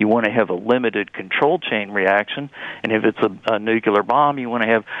 you want to have a limited controlled chain reaction. And if it's a nuclear bomb, you want to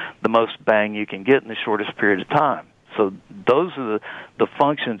have the most bang you can get in the shortest period of time. So those are the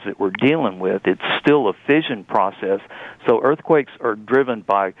functions that we're dealing with. It's still a fission process. So earthquakes are driven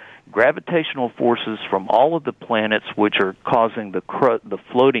by gravitational forces from all of the planets, which are causing the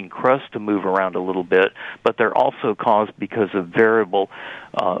floating crust to move around a little bit, but they're also caused because of variable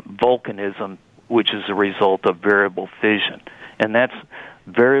volcanism, which is a result of variable fission. And that's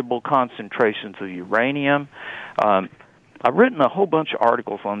variable concentrations of uranium. I've written a whole bunch of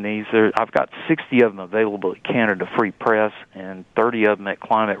articles on these. I've got 60 of them available at Canada Free Press and 30 of them at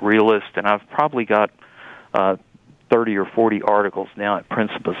Climate Realist, and I've probably got 30 or 40 articles now at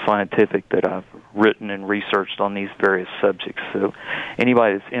Principles Scientific that I've written and researched on these various subjects. So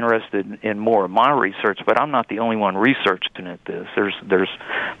anybody that's interested in more of my research, but I'm not the only one researching at this. There's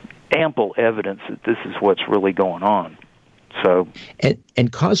ample evidence that this is what's really going on. So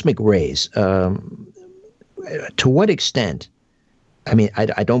and cosmic rays. To what extent? I mean,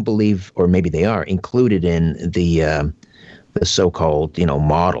 I don't believe, or maybe they are included in the so-called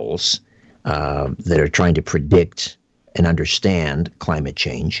models that are trying to predict and understand climate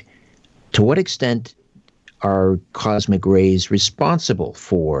change. To what extent are cosmic rays responsible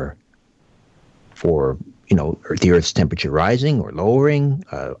for the Earth's temperature rising or lowering,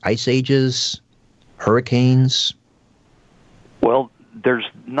 ice ages, hurricanes? Well, there's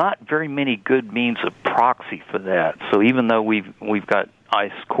not very many good means of proxy for that. So even though we've got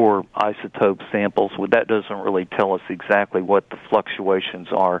ice core isotope samples, that doesn't really tell us exactly what the fluctuations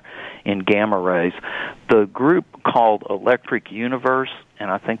are in gamma rays. The group called Electric Universe, and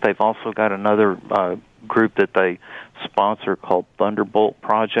I think they've also got another group that they sponsor called Thunderbolt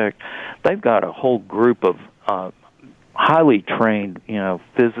Project. They've got a whole group of highly trained,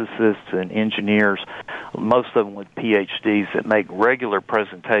 physicists and engineers, most of them with PhDs, that make regular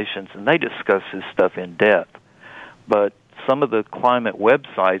presentations, and they discuss this stuff in depth. But some of the climate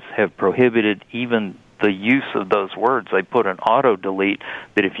websites have prohibited even the use of those words. They put an auto-delete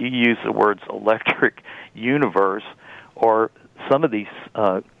that if you use the words electric universe, or some of these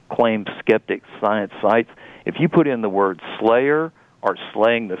claimed skeptic science sites, if you put in the word slayer or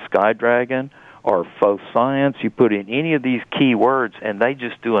slaying the sky dragon or faux science, you put in any of these key words, and they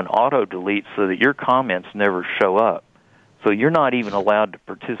just do an auto-delete so that your comments never show up. So you're not even allowed to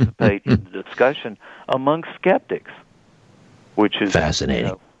participate in the discussion among skeptics, which is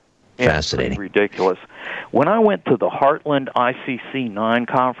fascinating. Fascinating. Ridiculous. When I went to the Heartland ICC 9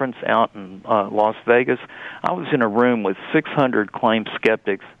 conference out in Las Vegas, I was in a room with 600 claimed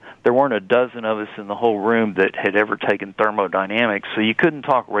skeptics. There weren't a dozen of us in the whole room that had ever taken thermodynamics, so you couldn't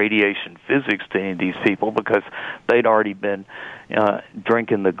talk radiation physics to any of these people because they'd already been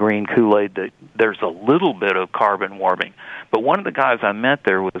drinking the green Kool-Aid that there's a little bit of carbon warming. But one of the guys I met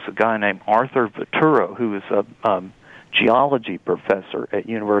there was a guy named Arthur Vituro, who was a geology professor at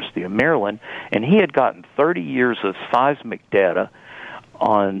University of Maryland, and he had gotten 30 years of seismic data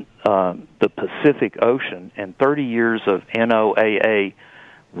on the Pacific Ocean and 30 years of NOAA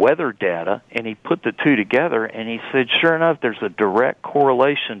weather data, and he put the two together, and he said, sure enough, there's a direct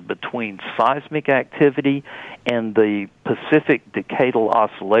correlation between seismic activity and the Pacific Decadal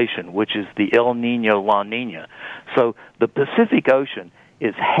Oscillation, which is the El Niño-La Niña. So the Pacific Ocean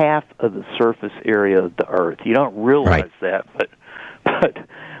is half of the surface area of the Earth. You don't realize that, but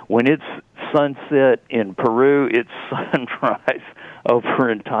when it's sunset in Peru, it's sunrise over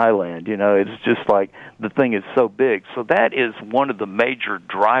in Thailand. It's just like the thing is so big. So that is one of the major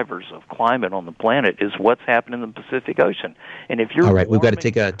drivers of climate on the planet, is what's happening in the Pacific Ocean. And if you're all right, we've got to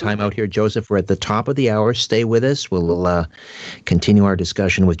take a time out here, Joseph. We're at the top of the hour. Stay with us. We'll continue our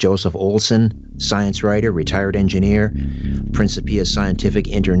discussion with Joseph Olson, science writer, retired engineer, Principia Scientific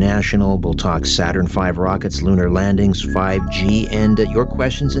International. We'll talk Saturn V rockets, lunar landings, 5G, and your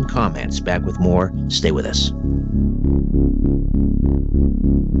questions and comments. Back with more. Stay with us.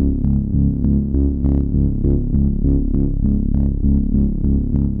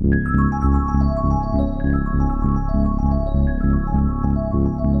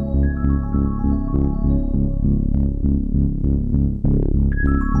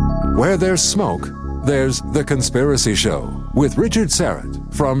 Where there's smoke, there's The Conspiracy Show with Richard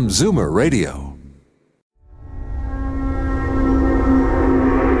Serrett from Zoomer Radio.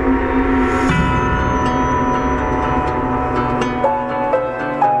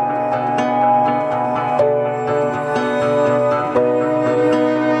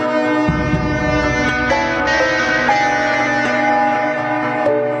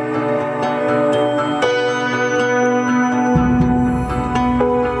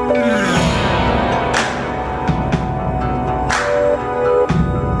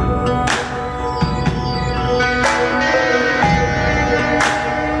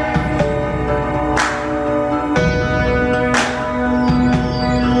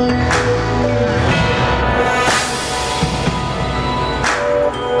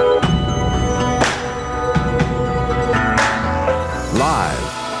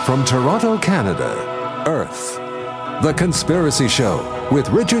 From Toronto, Canada, Earth. The Conspiracy Show with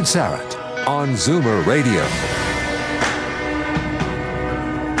Richard Serrett on Zoomer Radio.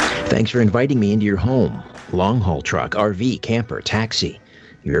 Thanks for inviting me into your home. Long-haul truck, RV, camper, taxi.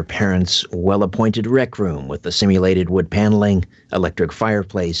 Your parents' well-appointed rec room with the simulated wood paneling, electric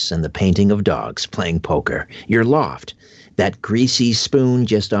fireplace, and the painting of dogs playing poker. Your loft, that greasy spoon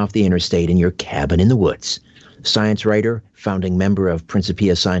just off the interstate in your cabin in the woods. Science writer, founding member of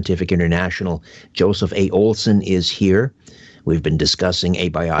Principia Scientific International, Joseph A. Olson is here. We've been discussing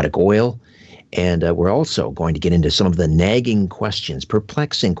abiotic oil, and we're also going to get into some of the nagging questions,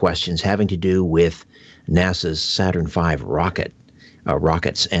 perplexing questions having to do with NASA's Saturn V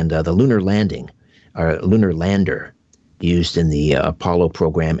rockets and the lunar Lunar Lander used in the Apollo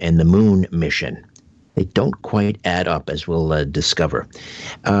program and the moon mission. They don't quite add up, as we'll discover.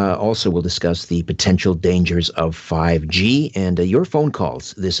 Also, we'll discuss the potential dangers of 5G and your phone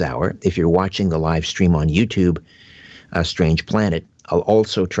calls this hour. If you're watching the live stream on YouTube, Strange Planet, I'll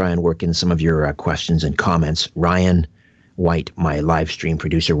also try and work in some of your questions and comments. Ryan White, my live stream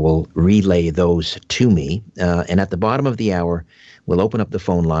producer, will relay those to me. And at the bottom of the hour, we'll open up the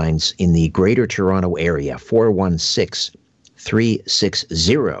phone lines in the Greater Toronto area,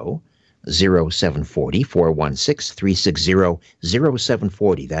 416-360-0740,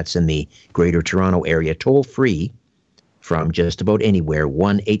 416-360-0740. That's in the Greater Toronto area, toll free from just about anywhere,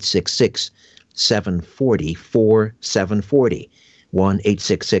 1-866-740-4740,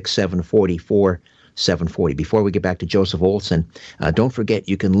 1-866-740-4740. Before we get back to Joseph Olson, don't forget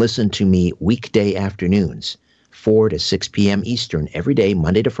you can listen to me weekday afternoons, 4 to 6 p.m. Eastern, every day,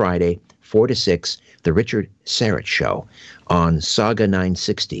 Monday to Friday, 4 to 6, The Richard Serrett Show on Saga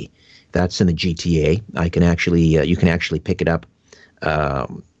 960. That's in the GTA. You can actually pick it up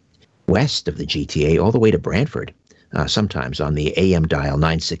west of the GTA all the way to Brantford, sometimes on the AM dial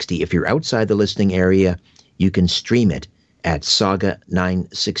 960. If you're outside the listening area, you can stream it at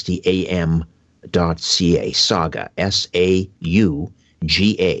saga960am.ca. Saga, S-A-U-G-A,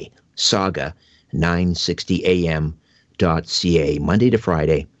 saga960am.ca, Monday to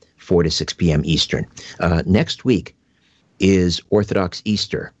Friday, 4 to 6 p.m. Eastern. Next week is Orthodox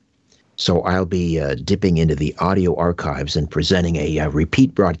Easter. So I'll be dipping into the audio archives and presenting a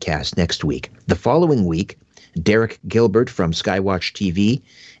repeat broadcast next week. The following week, Derek Gilbert from Skywatch TV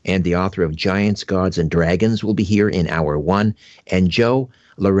and the author of Giants, Gods, and Dragons will be here in Hour 1. And Joe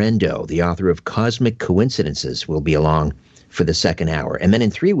Lorendo, the author of Cosmic Coincidences, will be along for the second hour. And then in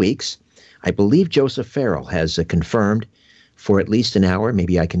 3 weeks, I believe Joseph Farrell has confirmed for at least an hour.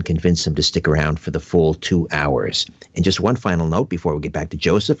 Maybe I can convince him to stick around for the full 2 hours. And just one final note before we get back to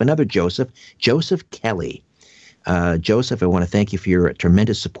Joseph, another Joseph Kelly. Joseph, I want to thank you for your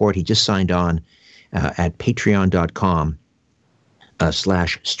tremendous support. He just signed on at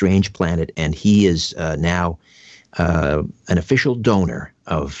patreon.com/Strange Planet, and he is now an official donor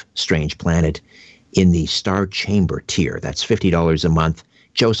of Strange Planet in the Star Chamber tier. That's $50 a month.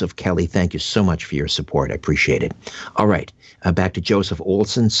 Joseph Kelly, thank you so much for your support. I appreciate it. All right, back to Joseph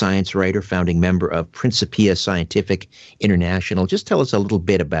Olson, science writer, founding member of Principia Scientific International. Just tell us a little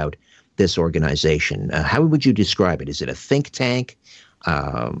bit about this organization. How would you describe it? Is it a think tank?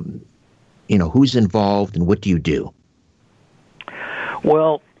 Who's involved and what do you do?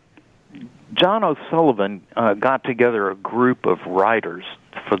 Well, John O'Sullivan got together a group of writers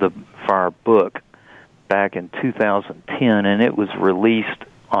for our book back in 2010, and it was released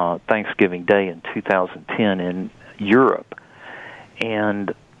Thanksgiving Day in 2010 in Europe,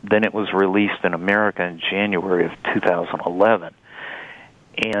 and then it was released in America in January of 2011.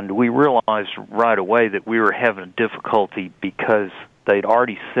 And we realized right away that we were having difficulty because they'd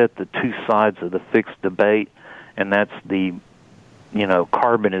already set the two sides of the fixed debate, and that's the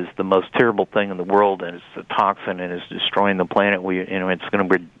carbon is the most terrible thing in the world, and it's a toxin and it's destroying the planet. It's going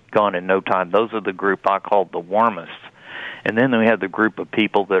to be gone in no time. Those are the group I call the warmists. And then we have the group of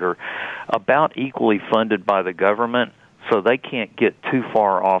people that are about equally funded by the government, so they can't get too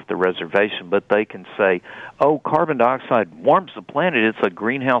far off the reservation, but they can say, oh, carbon dioxide warms the planet. It's a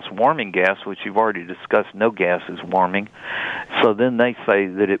greenhouse warming gas, which you've already discussed. No gas is warming. So then they say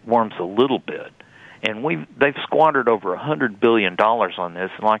that it warms a little bit. And they've squandered over $100 billion on this.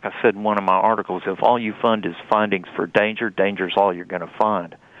 And like I said in one of my articles, if all you fund is findings for danger, danger's all you're going to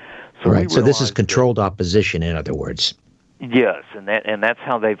find. Right. So this is controlled opposition, in other words. Yes, and that's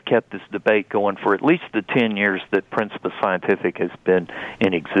how they've kept this debate going for at least the 10 years that Principia Scientific has been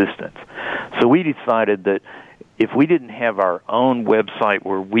in existence. So we decided that if we didn't have our own website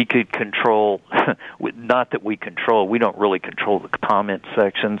where we could control, not that we don't really control the comment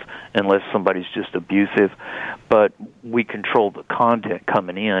sections unless somebody's just abusive, but we control the content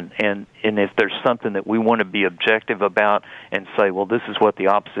coming in. And if there's something that we want to be objective about and say, well, this is what the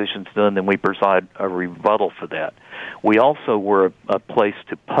opposition's done, then we provide a rebuttal for that. We also were a place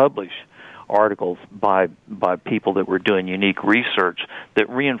to publish articles by people that were doing unique research that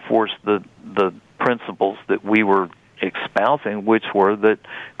reinforced the principles that we were espousing, which were that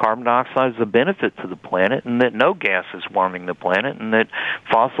carbon dioxide is a benefit to the planet, and that no gas is warming the planet, and that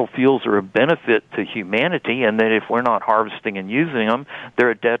fossil fuels are a benefit to humanity, and that if we're not harvesting and using them, they're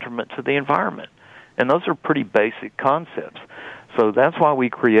a detriment to the environment. And those are pretty basic concepts. So that's why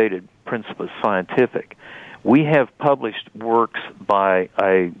we created Principia Scientific. We have published works by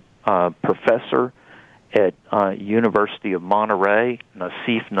a professor at University of Monterey,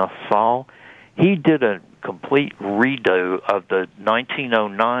 Nassif Nassal. He did a complete redo of the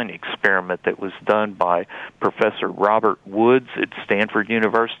 1909 experiment that was done by Professor Robert Woods at Stanford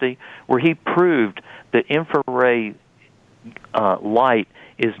University, where he proved that infrared light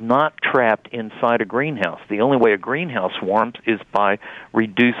is not trapped inside a greenhouse. The only way a greenhouse warms is by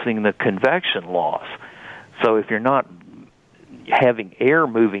reducing the convection loss. So if you're not having air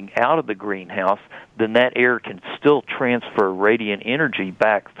moving out of the greenhouse, then that air can still transfer radiant energy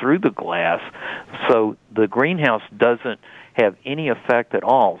back through the glass, so the greenhouse doesn't have any effect at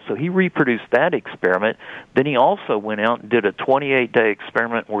all. So he reproduced that experiment. Then he also went out and did a 28-day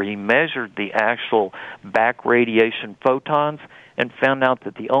experiment where he measured the actual back radiation photons and found out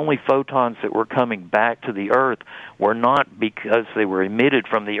that the only photons that were coming back to the Earth were not because they were emitted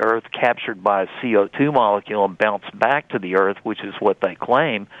from the Earth, captured by a CO2 molecule and bounced back to the Earth, which is what they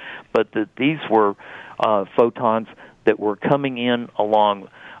claim, but that these were photons that were coming in along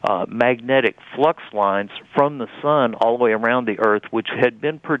magnetic flux lines from the sun all the way around the Earth, which had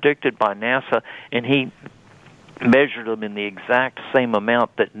been predicted by NASA, and he measured them in the exact same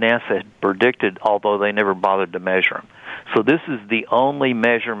amount that NASA had predicted, although they never bothered to measure them. So this is the only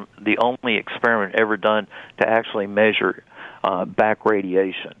experiment ever done to actually measure back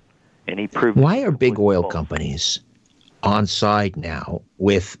radiation, and he proved. Why are big oil companies on side now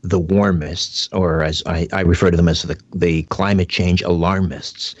with the warmists, or as I refer to them as the climate change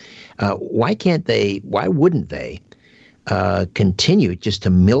alarmists? Why wouldn't they continue just to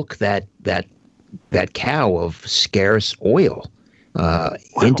milk that cow of scarce oil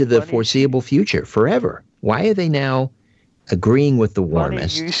into the foreseeable future forever? Why are they now agreeing with the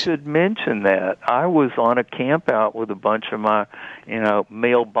warmists? Funny you should mention that. I was on a camp out with a bunch of my,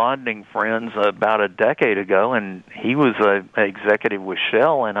 male bonding friends about a decade ago, and he was an executive with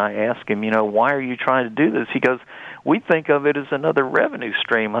Shell, and I asked him, why are you trying to do this? He goes, we think of it as another revenue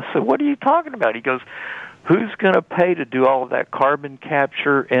stream. I said, what are you talking about? He goes, who's going to pay to do all of that carbon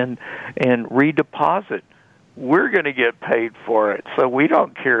capture and redeposit? We're going to get paid for it, so we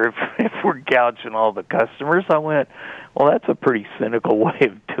don't care if we're gouging all the customers. I went, well, that's a pretty cynical way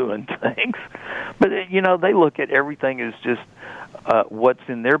of doing things. But, they look at everything as just what's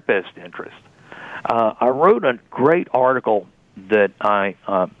in their best interest. I wrote a great article that I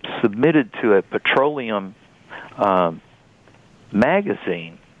submitted to a petroleum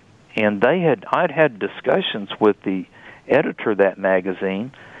magazine, and I'd had discussions with the editor of that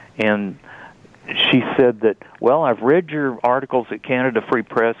magazine, and she said that, well, I've read your articles at Canada Free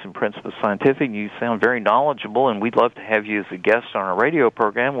Press and Principia Scientific, and you sound very knowledgeable, and we'd love to have you as a guest on our radio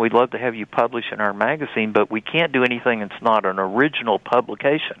program. We'd love to have you publish in our magazine, but we can't do anything that's not an original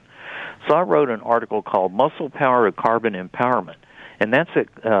publication. So I wrote an article called Muscle Power of Carbon Empowerment, and that's at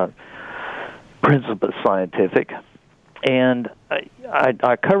Principia Scientific. And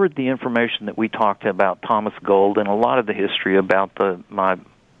I covered the information that we talked about Thomas Gold and a lot of the history about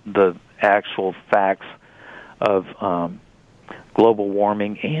the actual facts of global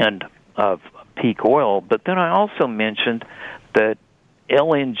warming and of peak oil. But then I also mentioned that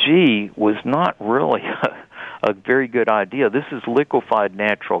LNG was not really a very good idea. This is liquefied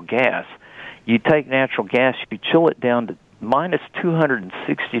natural gas. You take natural gas, you chill it down to minus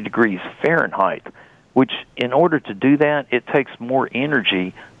 260 degrees Fahrenheit, which in order to do that, it takes more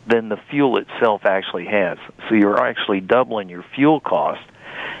energy than the fuel itself actually has. So you're actually doubling your fuel cost.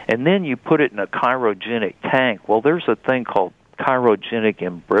 And then you put it in a cryogenic tank. Well, there's a thing called cryogenic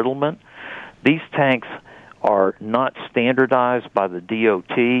embrittlement. These tanks are not standardized by the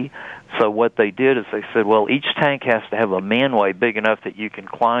DOT. So what they did is they said, well, each tank has to have a manway big enough that you can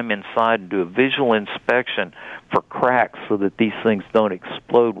climb inside and do a visual inspection for cracks so that these things don't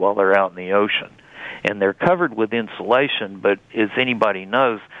explode while they're out in the ocean. And they're covered with insulation, but as anybody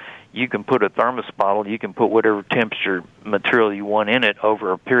knows, you can put a thermos bottle, you can put whatever temperature material you want in it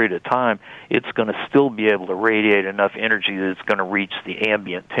over a period of time, it's going to still be able to radiate enough energy that it's going to reach the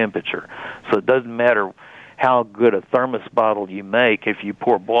ambient temperature. So it doesn't matter how good a thermos bottle you make, if you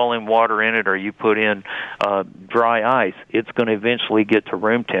pour boiling water in it or you put in dry ice, it's going to eventually get to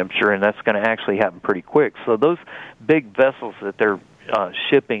room temperature, and that's going to actually happen pretty quick. So those big vessels that they're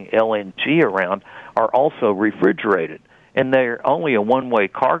shipping LNG around are also refrigerated, and they're only a one-way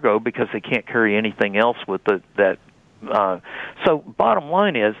cargo because they can't carry anything else with that. So bottom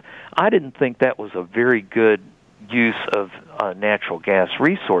line is, I didn't think that was a very good use of natural gas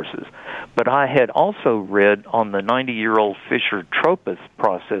resources. But I had also read on the 90-year-old Fischer-Tropsch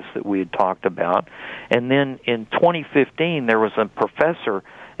process that we had talked about, and then in 2015 there was a professor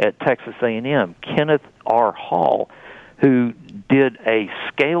at Texas A&M, Kenneth R. Hall, who did a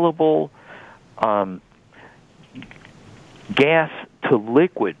scalable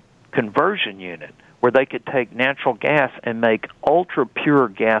gas-to-liquid conversion unit where they could take natural gas and make ultra-pure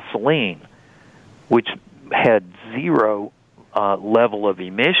gasoline, which had zero level of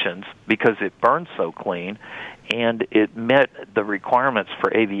emissions because it burned so clean, and it met the requirements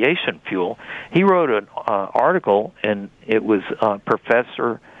for aviation fuel. He wrote an article, and it was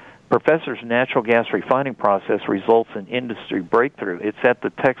Professor's Natural Gas Refining Process Results in Industry Breakthrough. It's at the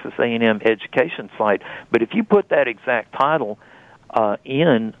Texas A&M education site, but if you put that exact title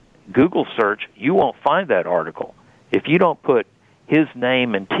in Google search, you won't find that article. If you don't put his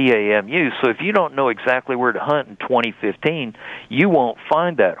name and TAMU, so if you don't know exactly where to hunt in 2015, you won't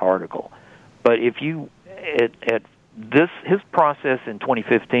find that article. But if you, his process in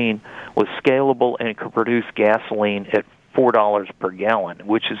 2015 was scalable and it could produce gasoline at $4 per gallon,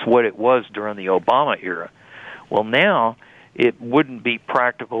 which is what it was during the Obama era. Well, now it wouldn't be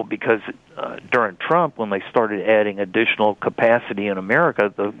practical because during Trump, when they started adding additional capacity in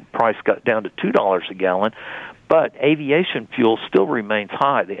America, the price got down to $2 a gallon. But aviation fuel still remains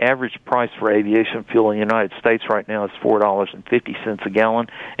high. The average price for aviation fuel in the United States right now is $4.50 a gallon,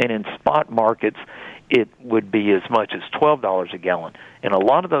 and in spot markets, it would be as much as $12 a gallon. And a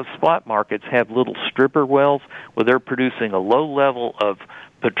lot of those spot markets have little stripper wells where they're producing a low level of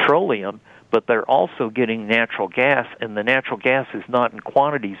petroleum, but they're also getting natural gas, and the natural gas is not in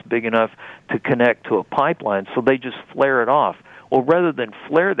quantities big enough to connect to a pipeline, so they just flare it off. Well, rather than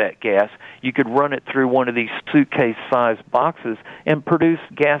flare that gas, you could run it through one of these suitcase-sized boxes and produce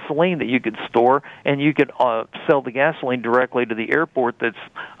gasoline that you could store, and you could sell the gasoline directly to the airport that's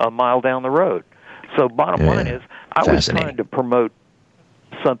a mile down the road. So bottom line is, I was trying to promote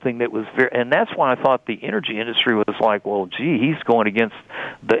something that was very, and that's why I thought the energy industry was like, well, gee, he's going against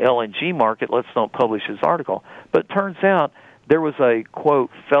the LNG market, let's don't publish his article. But it turns out there was a, quote,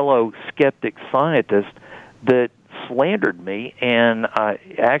 fellow skeptic scientist that slandered me, and I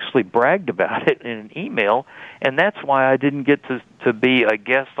actually bragged about it in an email, and that's why I didn't get to be a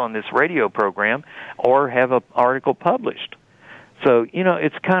guest on this radio program or have an article published. So, you know,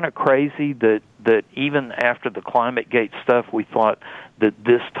 it's kind of crazy that even after the ClimateGate stuff, we thought that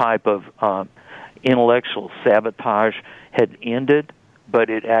this type of intellectual sabotage had ended,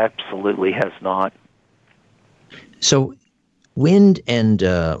 but it absolutely has not. So wind and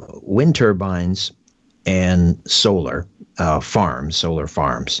wind turbines and solar farms,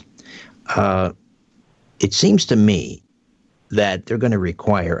 it seems to me that they're going to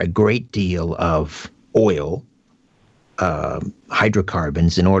require a great deal of oil,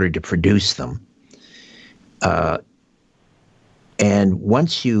 hydrocarbons, in order to produce them. And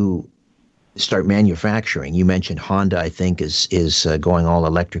once you start manufacturing, you mentioned Honda, I think, is going all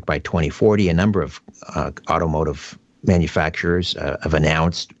electric by 2040. A number of automotive manufacturers have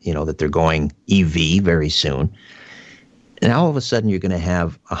announced, that they're going EV very soon. And all of a sudden, you're going to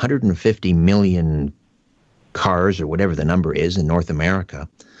have 150 million cars, or whatever the number is, in North America,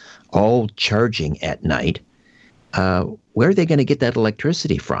 all charging at night. Where are they going to get that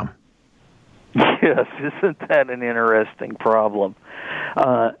electricity from? Yeah, Yes, isn't that an interesting problem?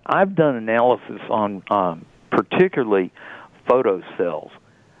 I've done analysis on particularly photocells,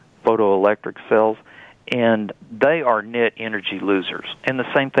 photoelectric cells, and they are net energy losers. And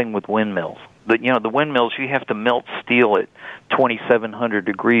the same thing with windmills. The windmills, you have to melt steel at 2,700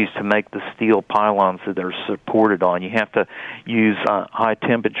 degrees to make the steel pylons that they're supported on. You have to use high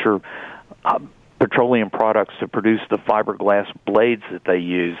temperature petroleum products to produce the fiberglass blades that they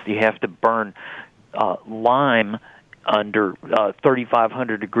use. You have to burn lime under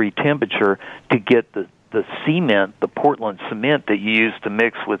 3,500 degree temperature to get the cement, the Portland cement that you use to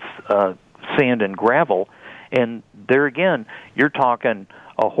mix with sand and gravel. And there again, you're talking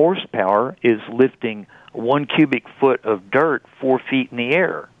a horsepower is lifting 1 cubic foot of dirt 4 feet in the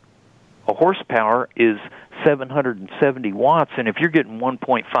air. A horsepower is 770 watts, and if you're getting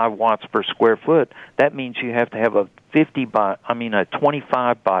 1.5 watts per square foot, that means you have to have a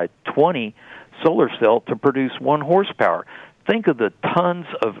 25 by 20 solar cell to produce 1 horsepower. Think of the tons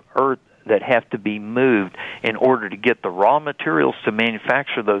of earth that have to be moved in order to get the raw materials to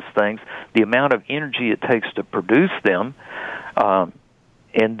manufacture those things, the amount of energy it takes to produce them,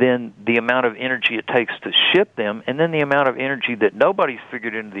 and then the amount of energy it takes to ship them, and then the amount of energy that nobody's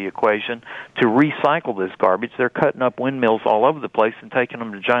figured into the equation to recycle this garbage. They're cutting up windmills all over the place and taking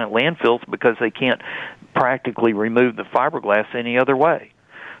them to giant landfills because they can't practically remove the fiberglass any other way.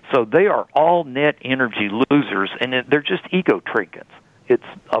 So they are all net energy losers, and they're just ego trinkets. It's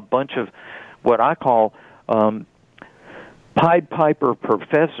a bunch of what I call Pied Piper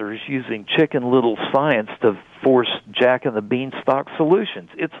professors using Chicken Little science to force Jack and the Beanstalk solutions.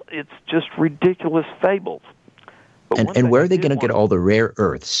 It's just ridiculous fables. And where are they going to get all the rare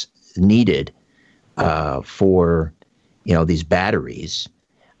earths needed for these batteries?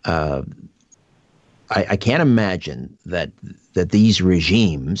 I can't imagine that these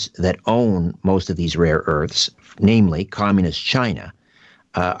regimes that own most of these rare earths, namely Communist China,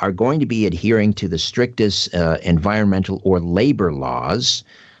 are going to be adhering to the strictest environmental or labor laws.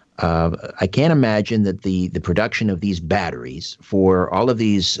 I can't imagine that the production of these batteries for all of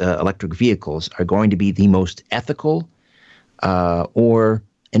these electric vehicles are going to be the most ethical or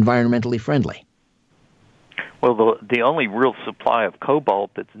environmentally friendly. Well, the only real supply of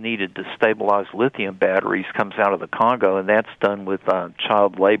cobalt that's needed to stabilize lithium batteries comes out of the Congo, and that's done with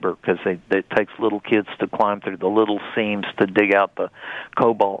child labor because it takes little kids to climb through the little seams to dig out the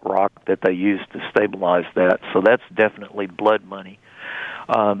cobalt rock that they use to stabilize that. So that's definitely blood money.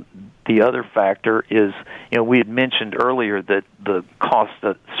 The other factor is, we had mentioned earlier that the cost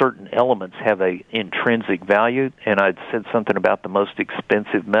of certain elements have a intrinsic value, and I'd said something about the most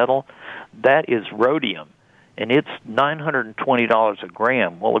expensive metal. That is rhodium. And it's $920 a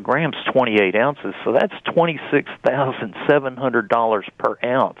gram. Well, a gram's 28 ounces, so that's $26,700 per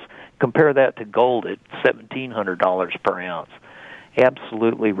ounce. Compare that to gold at $1,700 per ounce.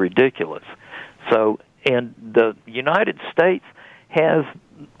 Absolutely ridiculous. So, and the United States has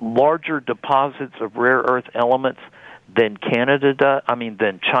larger deposits of rare earth elements than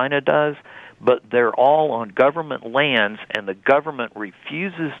than China does, but they're all on government lands, and the government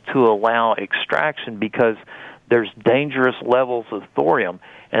refuses to allow extraction because there's dangerous levels of thorium,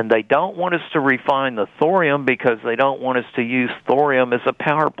 and they don't want us to refine the thorium because they don't want us to use thorium as a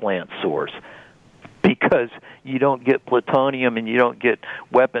power plant source, because you don't get plutonium and you don't get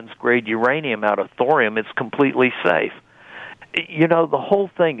weapons-grade uranium out of thorium. It's completely safe. The whole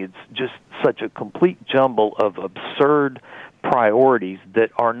thing is just such a complete jumble of absurd priorities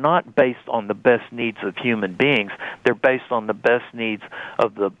that are not based on the best needs of human beings. They're based on the best needs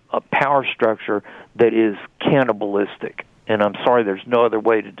of the power structure that is cannibalistic. And I'm sorry, there's no other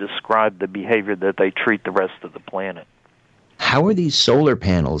way to describe the behavior that they treat the rest of the planet. How are these solar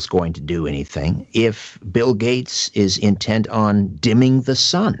panels going to do anything if Bill Gates is intent on dimming the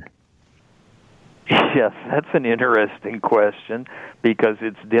sun? Yes, that's an interesting question because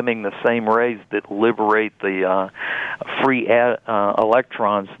it's dimming the same rays that liberate the free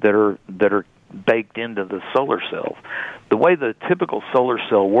electrons that are baked into the solar cells. The way the typical solar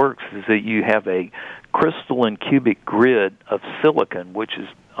cell works is that you have a crystalline cubic grid of silicon, which is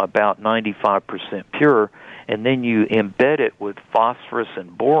about 95% pure, and then you embed it with phosphorus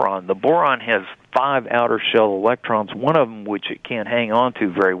and boron. The boron has 5 outer shell electrons, one of them which it can't hang on to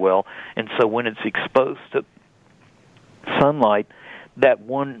very well, and so when it's exposed to sunlight, that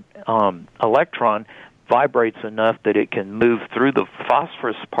one electron vibrates enough that it can move through the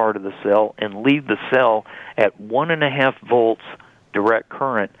phosphorus part of the cell and leave the cell at 1.5 volts direct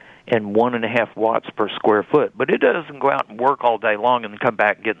current and 1.5 watts per square foot. But it doesn't go out and work all day long and then come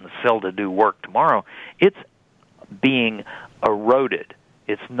back getting the cell to do work tomorrow. It's being eroded.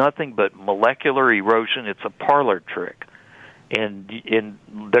 It's nothing but molecular erosion. It's a parlor trick. And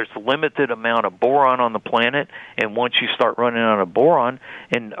there's a limited amount of boron on the planet, and once you start running out of boron,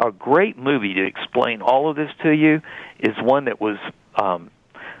 and a great movie to explain all of this to you is one that was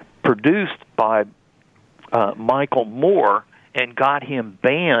produced by Michael Moore and got him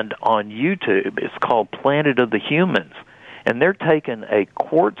banned on YouTube. It's called Planet of the Humans. And they're taking a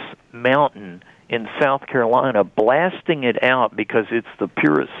quartz mountain in South Carolina, blasting it out because it's the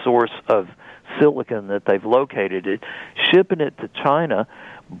purest source of silicon that they've located it, shipping it to China,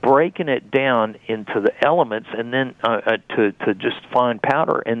 breaking it down into the elements, and then to just fine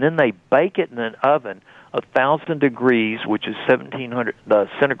powder, and then they bake it in an oven 1,000 degrees, which is 1,700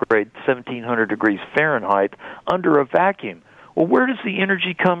 centigrade, 1,700 degrees Fahrenheit, under a vacuum. Well, where does the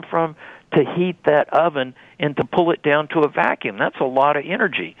energy come from to heat that oven and to pull it down to a vacuum? That's a lot of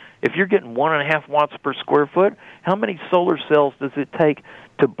energy. If you're getting 1.5 watts per square foot, how many solar cells does it take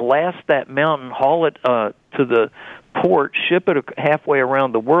to blast that mountain, haul it to the port, ship it halfway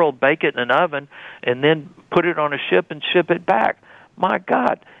around the world, bake it in an oven, and then put it on a ship and ship it back? My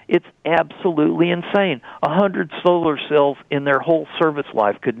God, it's absolutely insane. 100 solar cells in their whole service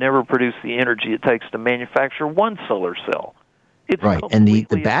life could never produce the energy it takes to manufacture one solar cell. It's right, and the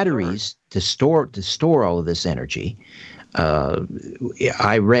completely batteries to store all of this energy.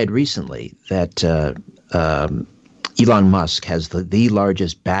 I read recently that Elon Musk has the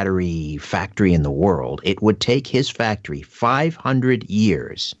largest battery factory in the world. It would take his factory 500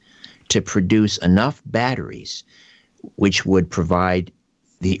 years to produce enough batteries which would provide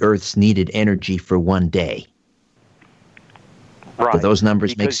the Earth's needed energy for one day. Right. Do those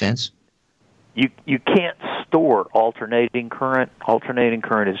numbers make sense? You can't store alternating current. Alternating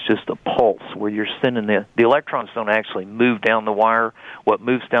current is just a pulse where you're sending the electrons don't actually move down the wire. What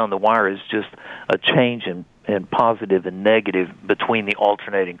moves down the wire is just a change in positive and negative between the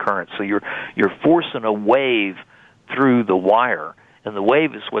alternating currents. So you're forcing a wave through the wire, and the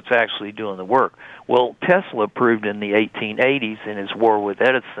wave is what's actually doing the work. Well, Tesla proved in the 1880s in his war with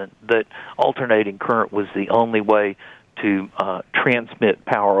Edison that alternating current was the only way to transmit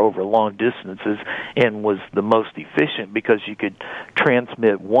power over long distances, and was the most efficient because you could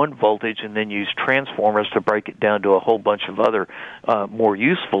transmit one voltage and then use transformers to break it down to a whole bunch of other more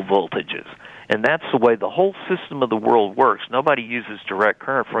useful voltages. And that's the way the whole system of the world works. Nobody uses direct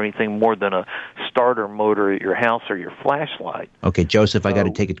current for anything more than a starter motor at your house or your flashlight. Okay, Joseph, I got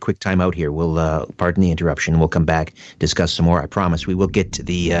to take a quick time out here. We'll pardon the interruption. We'll come back, discuss some more. I promise we will get to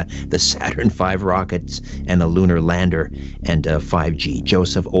the Saturn V rockets and the Lunar Lander and 5G.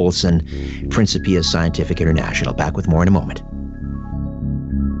 Joseph Olson, Principia Scientific International. Back with more in a moment.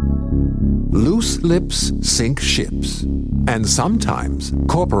 Loose lips sink ships, and sometimes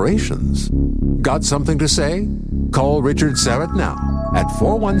corporations. Got something to say? Call Richard Serrett now at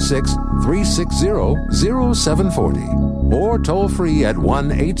 416-360-0740 or toll free at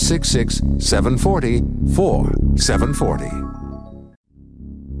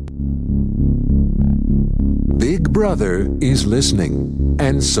 1-866-740-4740. Big Brother is listening,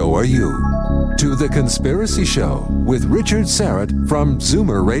 and so are you, to The Conspiracy Show with Richard Serrett from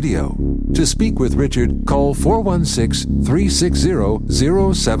Zoomer Radio. To speak with Richard, call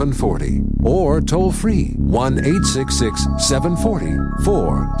 416-360-0740 or toll free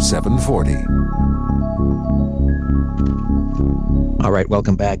 1-866-740-4740. All right,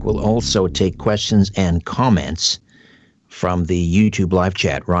 welcome back. We'll also take questions and comments from the YouTube live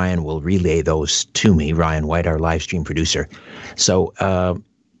chat. Ryan will relay those to me. Ryan White, our live stream producer. So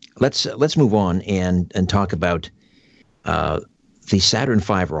let's move on and talk about the Saturn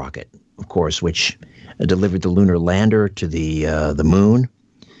V rocket, of course, which delivered the Lunar Lander to the moon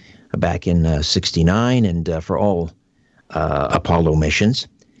back in '69, and for all Apollo missions.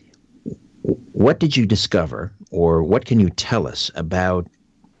 What did you discover, or what can you tell us about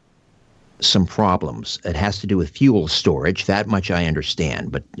some problems? It has to do with fuel storage. That much I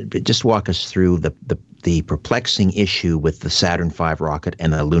understand, but just walk us through the perplexing issue with the Saturn V rocket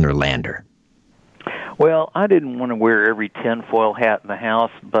and the Lunar Lander. Well, I didn't want to wear every tinfoil hat in the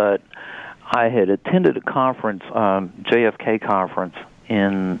house, but I had attended a conference, JFK conference,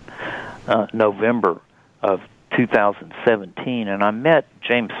 in November of 2017, and I met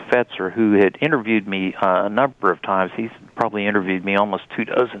James Fetzer, who had interviewed me a number of times. He's probably interviewed me almost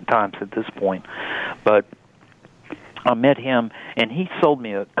 24 times at this point. But I met him, and he sold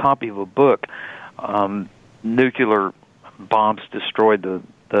me a copy of a book, Nuclear Bombs Destroyed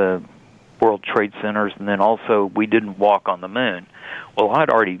the World Trade Centers, and then also We Didn't Walk on the Moon. Well, I'd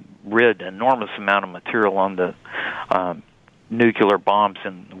already read an enormous amount of material on the nuclear bombs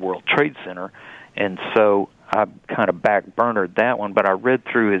in the World Trade Center, and so I kind of backburnered that one, but I read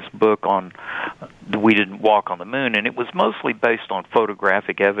through his book on We Didn't Walk on the Moon, and it was mostly based on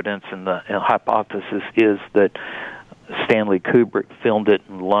photographic evidence, and the hypothesis is that Stanley Kubrick filmed it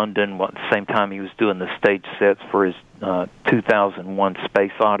in London at the same time he was doing the stage sets for his 2001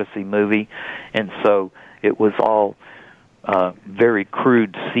 Space Odyssey movie, and so it was all very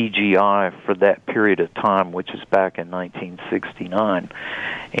crude CGI for that period of time, which is back in 1969.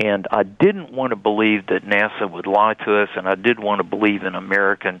 And I didn't want to believe that NASA would lie to us, and I did want to believe in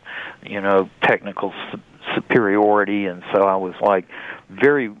American, technical superiority, and so I was like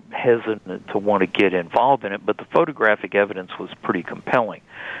very hesitant to want to get involved in it, but the photographic evidence was pretty compelling.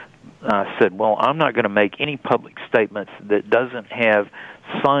 I said, well, I'm not going to make any public statements that doesn't have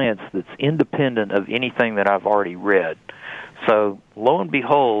science that's independent of anything that I've already read. So, lo and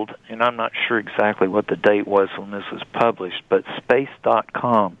behold, and I'm not sure exactly what the date was when this was published, but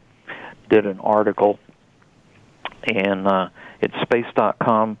space.com did an article, and it's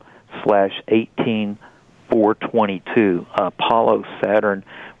space.com/18422, Apollo, Saturn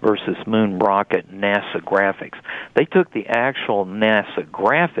versus Moon rocket NASA graphics. They took the actual NASA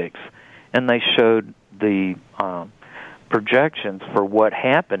graphics, and they showed the projections for what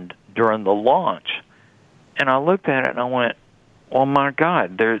happened during the launch. And I looked at it and I went, oh my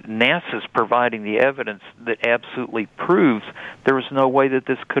God, NASA's providing the evidence that absolutely proves there was no way that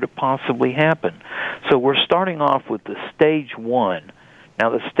this could have possibly happened. So we're starting off with the stage one. Now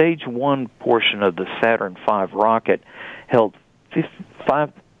the stage one portion of the Saturn V rocket held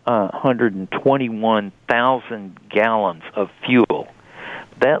 521,000 gallons of fuel.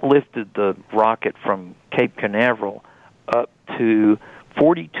 That lifted the rocket from Cape Canaveral up to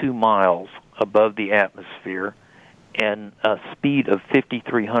 42 miles above the atmosphere and a speed of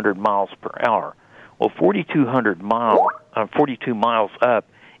 5,300 miles per hour. Well, 42 miles up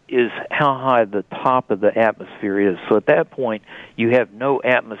is how high the top of the atmosphere is. So at that point, you have no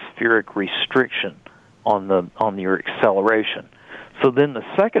atmospheric restriction on your acceleration. So then the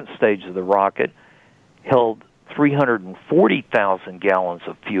second stage of the rocket held 340,000 gallons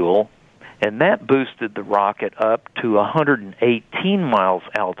of fuel, and that boosted the rocket up to 118 miles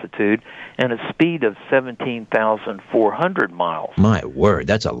altitude and a speed of 17,400 miles. My word,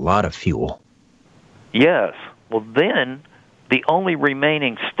 that's a lot of fuel. Yes. Well, then the only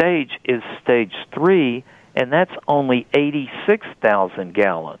remaining stage is stage 3, and that's only 86,000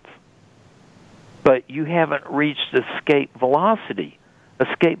 gallons. But you haven't reached escape velocity.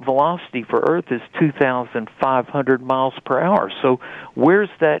 Escape velocity for Earth is 2,500 miles per hour. So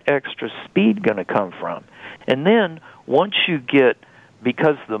where's that extra speed going to come from? And then once you get,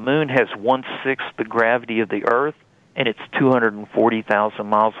 because the moon has 1/6 the gravity of the Earth, and it's 240,000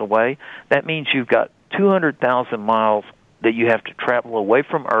 miles away, that means you've got 200,000 miles that you have to travel away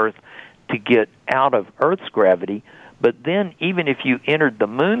from Earth to get out of Earth's gravity. But then even if you entered the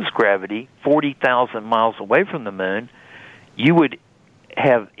moon's gravity, 40,000 miles away from the moon, you would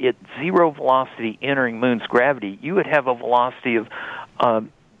have at zero velocity entering moon's gravity, you would have a velocity of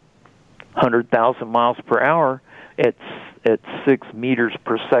 100,000 miles per hour at 6 meters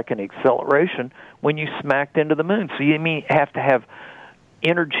per second acceleration when you smacked into the moon. So you have to have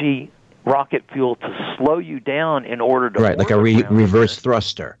energy rocket fuel to slow you down in order to... Right, like a reverse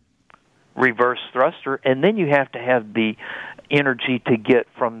thruster. Reverse thruster, and then you have to have the energy to get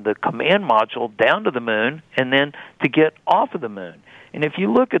from the command module down to the moon and then to get off of the moon. And if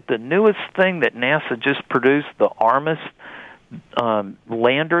you look at the newest thing that NASA just produced, the Artemis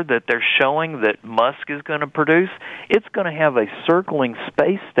lander that they're showing that Musk is going to produce, it's going to have a circling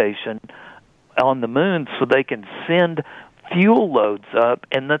space station on the moon so they can send fuel loads up,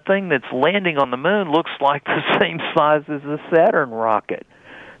 and the thing that's landing on the moon looks like the same size as the Saturn rocket.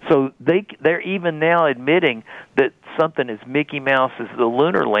 So they're even now admitting that something as Mickey Mouse as the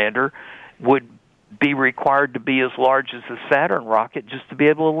Lunar Lander would be required to be as large as the Saturn rocket just to be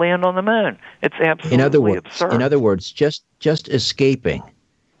able to land on the moon. It's absolutely absurd. In other words, just escaping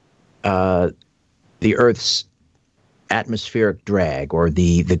the Earth's atmospheric drag or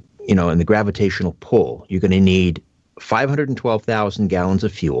the and the gravitational pull, you're going to need 512,000 gallons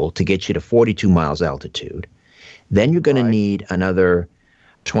of fuel to get you to 42 miles altitude. Then you're going to need another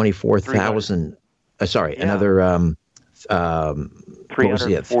 24,000. Another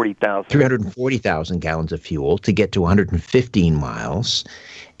 340,000 gallons of fuel to get to 115 miles,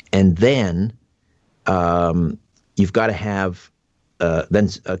 and then you've got to have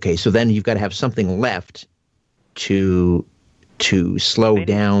then you've got to have something left to to slow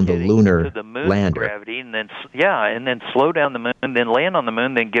down the lunar lander. Gravity, and then slow down the moon, then land on the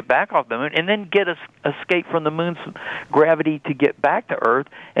moon, then get back off the moon, and then get escape from the moon's gravity to get back to Earth.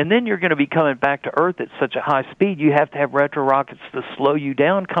 And then you're going to be coming back to Earth at such a high speed, you have to have retro rockets to slow you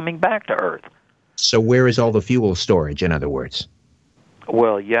down coming back to Earth. So where is all the fuel storage, in other words?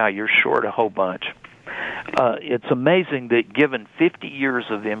 Well, yeah, you're short a whole bunch. It's amazing that given 50 years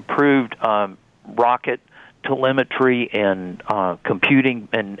of improved rocket telemetry and computing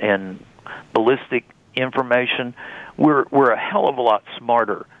and ballistic information, we're a hell of a lot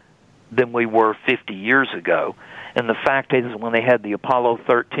smarter than we were 50 years ago. And the fact is, when they had the Apollo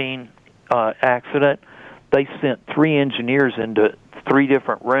 13 accident, they sent 3 engineers into 3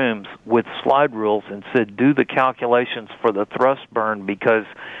 different rooms with slide rules and said, do the calculations for the thrust burn, because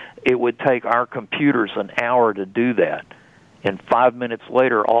it would take our computers an hour to do that. And 5 minutes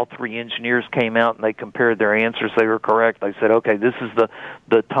later, all 3 engineers came out and they compared their answers. They were correct. They said, okay, this is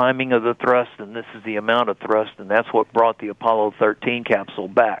the timing of the thrust, and this is the amount of thrust, and that's what brought the Apollo 13 capsule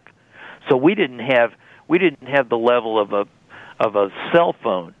back. So we didn't have the level of a cell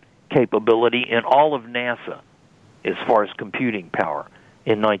phone capability in all of NASA as far as computing power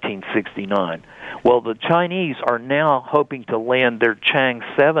in 1969. Well, the Chinese are now hoping to land their Chang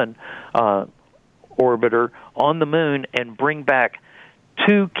 7 orbiter on the moon and bring back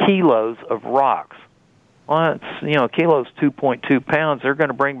 2 kilos of rocks. Well, a kilo's 2.2 pounds. They're going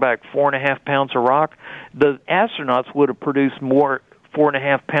to bring back 4.5 pounds of rock. The astronauts would have produced more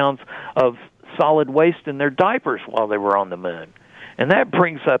 4.5 pounds of solid waste in their diapers while they were on the moon. And that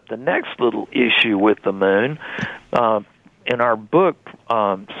brings up the next little issue with the moon. In our book,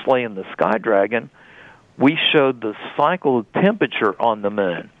 Slaying the Sky Dragon, we showed the cycle of temperature on the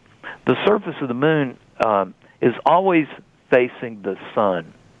moon. The surface of the moon is always facing the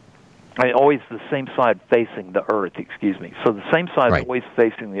sun. Always the same side facing the Earth, So the same side is always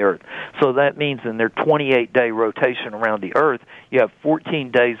facing the Earth. So that means in their 28-day rotation around the Earth, you have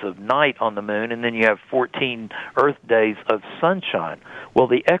 14 days of night on the moon, and then you have 14 Earth days of sunshine. Well,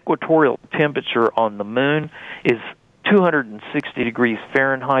 the equatorial temperature on the moon is 260 degrees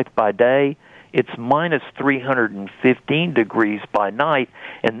Fahrenheit by day. It's minus 315 degrees by night,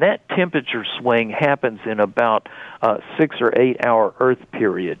 and that temperature swing happens in about 6 or 8 hour Earth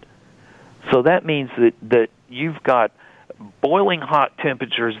period. So that means that you've got boiling hot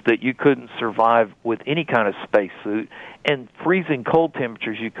temperatures that you couldn't survive with any kind of spacesuit, and freezing cold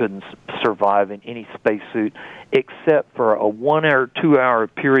temperatures you couldn't survive in any spacesuit, except for a 1 or 2 hour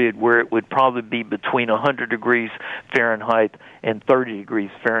period where it would probably be between 100 degrees Fahrenheit and 30 degrees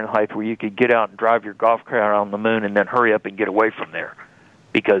Fahrenheit, where you could get out and drive your golf cart on the moon and then hurry up and get away from there.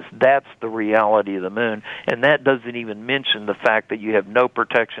 Because that's the reality of the moon, and that doesn't even mention the fact that you have no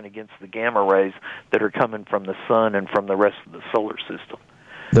protection against the gamma rays that are coming from the sun and from the rest of the solar system.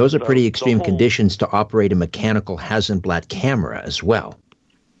 Those are pretty extreme conditions to operate a mechanical Hasselblad camera as well.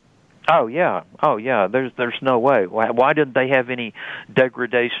 Oh yeah. There's no way. Why didn't they have any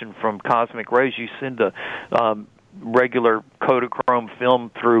degradation from cosmic rays? You send a regular Kodachrome film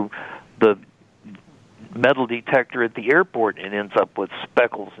through the metal detector at the airport and ends up with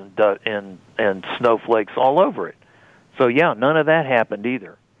speckles and snowflakes all over it. So yeah, none of that happened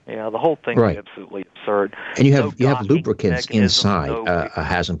either. Yeah, the whole thing is absolutely absurd. And you have lubricants inside a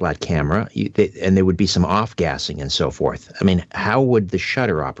Hasselblad camera, and there would be some off-gassing and so forth. I mean, how would the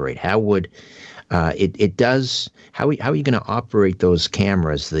shutter operate? How would it does? How are you going to operate those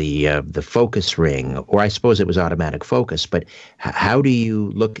cameras? The focus ring, or I suppose it was automatic focus. But how do you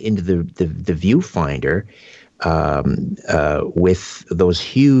look into the viewfinder with those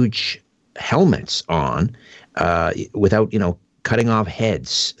huge helmets on without cutting off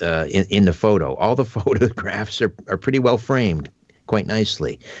heads in the photo? All the photographs are pretty well framed, quite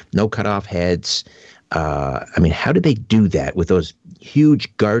nicely. No cut off heads. I mean, how did they do that with those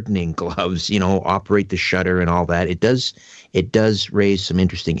huge gardening gloves, operate the shutter and all that? It does raise some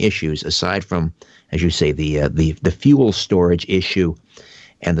interesting issues, aside from, as you say, the fuel storage issue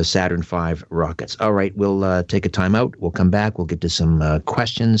and the Saturn V rockets. All right, we'll take a time out. We'll come back. We'll get to some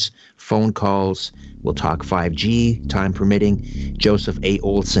questions, phone calls. We'll talk 5G, time permitting. Joseph A.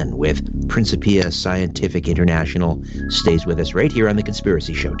 Olson with Principia Scientific International stays with us right here on The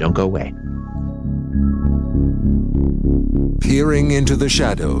Conspiracy Show. Don't go away. Peering into the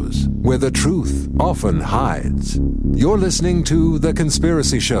shadows, where the truth often hides. You're listening to The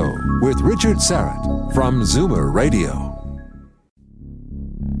Conspiracy Show with Richard Syrett from Zoomer Radio.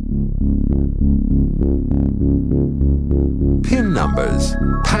 PIN numbers,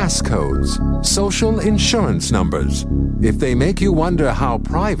 passcodes, social insurance numbers. If they make you wonder how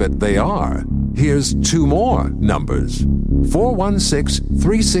private they are, Here's two more numbers.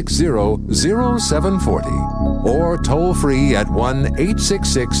 416-360-0740 or toll free at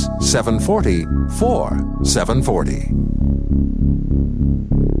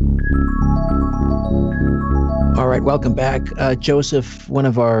 1-866-740-4740. All right, welcome back. Joseph, one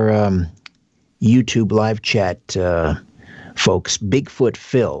of our YouTube live chat folks, Bigfoot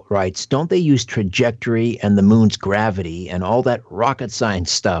Phil, writes, don't they use trajectory and the moon's gravity and all that rocket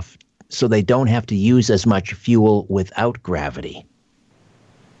science stuff so they don't have to use as much fuel without gravity?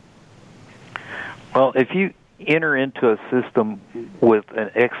 Well, if you enter into a system with an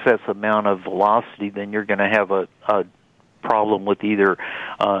excess amount of velocity, then you're going to have a problem with either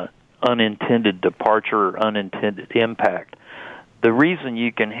unintended departure or unintended impact. The reason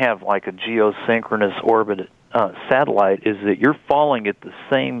you can have like a geosynchronous orbit satellite is that you're falling at the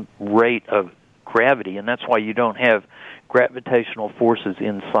same rate of gravity, and that's why you don't have gravitational forces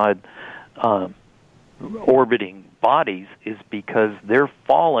inside orbiting bodies, is because they're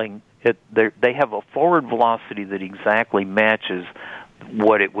falling they have a forward velocity that exactly matches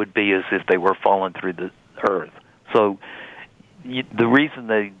what it would be as if they were falling through the Earth. So the reason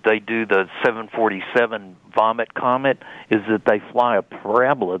they do the 747 Vomit Comet is that they fly a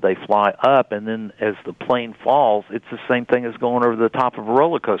parabola. They fly up, and then as the plane falls, it's the same thing as going over the top of a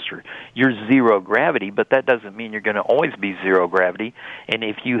roller coaster. You're zero gravity, but that doesn't mean you're going to always be zero gravity. And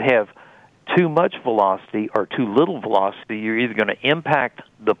if you have too much velocity or too little velocity, you're either going to impact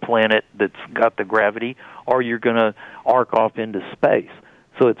the planet that's got the gravity, or you're going to arc off into space.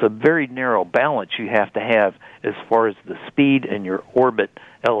 So it's a very narrow balance you have to have as far as the speed and your orbit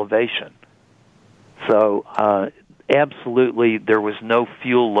elevation. So absolutely, there was no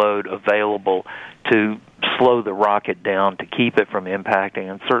fuel load available to slow the rocket down, to keep it from impacting,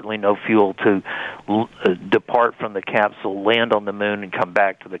 and certainly no fuel to depart from the capsule, land on the moon, and come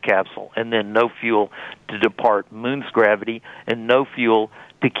back to the capsule. And then no fuel to depart moon's gravity, and no fuel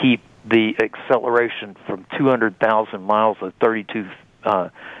to keep the acceleration from 200,000 miles of 32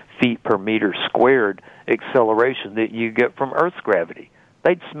 feet per meter squared acceleration that you get from Earth's gravity.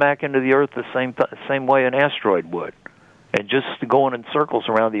 They'd smack into the Earth the same way an asteroid would. And just going in circles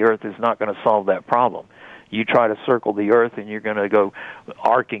around the Earth is not going to solve that problem. You try to circle the Earth, and you're going to go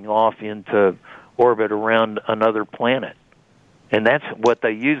arcing off into orbit around another planet. And that's what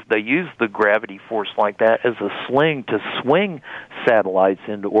they use. They use the gravity force like that as a sling to swing satellites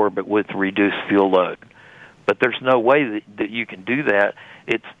into orbit with reduced fuel load. But there's no way that you can do that.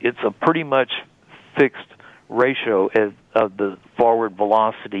 It's a pretty much fixed ratio of the forward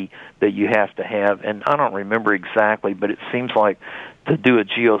velocity that you have to have. And I don't remember exactly, but it seems like to do a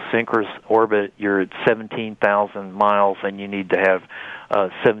geosynchronous orbit, you're at 17,000 miles, and you need to have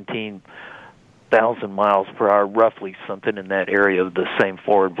 17,000 miles per hour, roughly something in that area of the same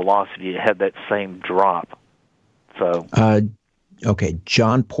forward velocity to have that same drop. So. Okay,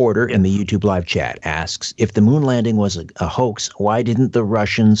 John Porter in the YouTube live chat asks, if the moon landing was a hoax, why didn't the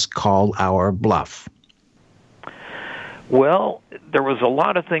Russians call our bluff? Well, there was a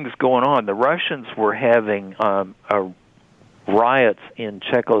lot of things going on. The Russians were having riots in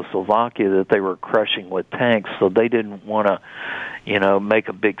Czechoslovakia that they were crushing with tanks, so they didn't want to, make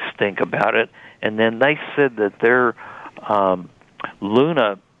a big stink about it. And then they said that their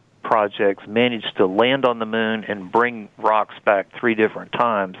Luna projects managed to land on the moon and bring rocks back 3 different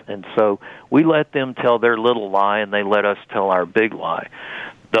times. And so we let them tell their little lie, and they let us tell our big lie.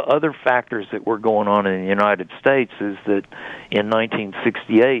 The other factors that were going on in the United States is that in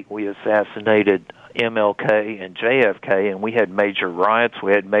 1968 we assassinated MLK and JFK, and we had major riots.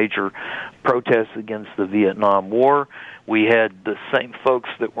 We had major protests against the Vietnam War. We had the same folks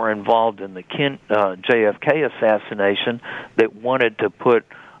that were involved in the JFK assassination that wanted to put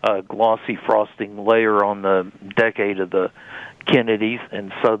a glossy frosting layer on the decade of the Kennedys,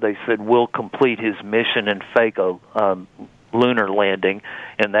 and so they said, we'll complete his mission and fake a lunar landing,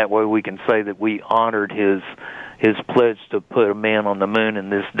 and that way we can say that we honored his pledge to put a man on the moon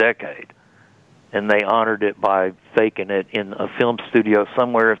in this decade. And they honored it by faking it in a film studio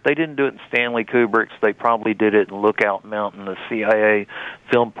somewhere. If they didn't do it in Stanley Kubrick's, they probably did it in Lookout Mountain, the CIA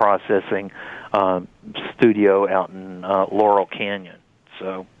film processing studio out in Laurel Canyon.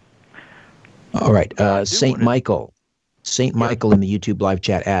 So, all right, St. Michael in the YouTube live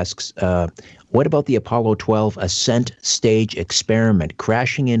chat asks, what about the Apollo 12 ascent stage experiment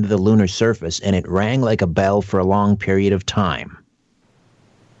crashing into the lunar surface, and it rang like a bell for a long period of time?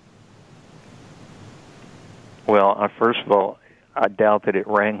 Well, first of all, I doubt that it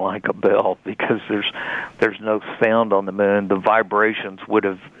rang like a bell because there's no sound on the moon. The vibrations would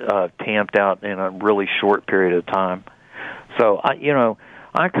have tamped out in a really short period of time. So,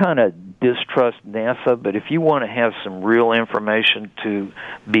 I kind of distrust NASA, but if you want to have some real information to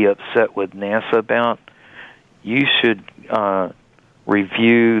be upset with NASA about, you should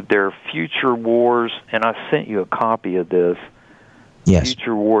review their Future Wars, and I sent you a copy of this. Yes.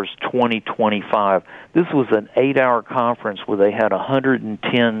 Future Wars 2025. This was an 8-hour conference where they had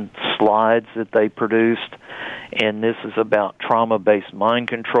 110 slides that they produced, and this is about trauma-based mind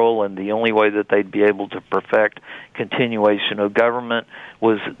control, and the only way that they'd be able to perfect continuation of government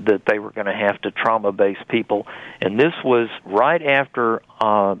was that they were going to have to trauma-base people. And this was right after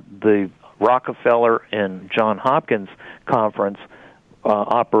the Rockefeller and John Hopkins conference,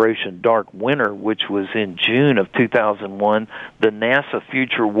 Operation Dark Winter, which was in June of 2001. The NASA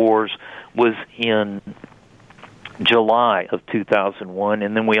Future Wars was in July of 2001,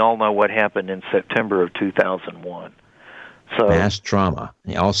 and then we all know what happened in September of 2001. So mass trauma.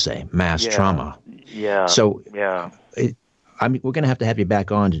 I'll say mass trauma. Yeah. So yeah. We're going to have you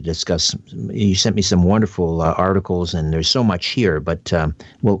back on to discuss. You sent me some wonderful articles, and there's so much here. But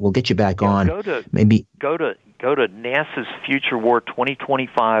we'll get you back on. Go to NASA's Future War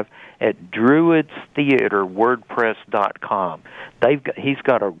 2025 at druidstheaterwordpress.com. He's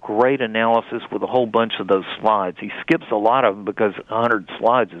got a great analysis with a whole bunch of those slides. He skips a lot of them because 100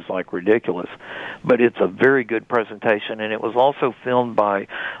 slides is like ridiculous, but it's a very good presentation. And it was also filmed by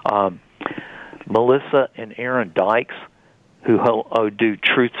Melissa and Aaron Dykes, who do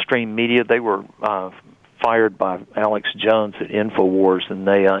Truth Stream Media. They were fired by Alex Jones at InfoWars, and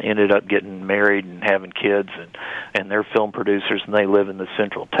they ended up getting married and having kids, and they're film producers, and they live in the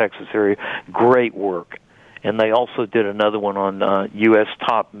Central Texas area. Great work. And they also did another one on U.S.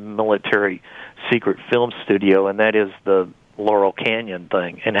 top military secret film studio, and that is the Laurel Canyon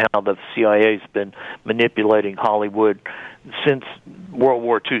thing, and how the CIA's been manipulating Hollywood since World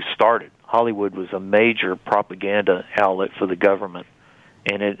War II started. Hollywood was a major propaganda outlet for the government,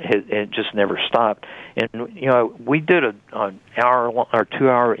 and it just never stopped. And we did an hour or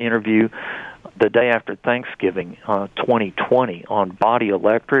 2-hour interview the day after Thanksgiving, 2020, on body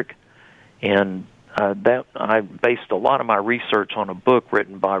electric, and that I based a lot of my research on a book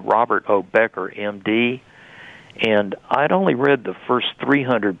written by Robert O. Becker, M.D., and I'd only read the first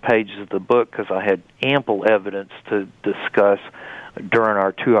 300 pages of the book because I had ample evidence to discuss during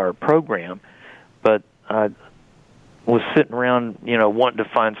our 2-hour program, but I was sitting around, wanting to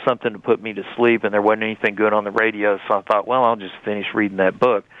find something to put me to sleep, and there wasn't anything good on the radio, so I thought, well, I'll just finish reading that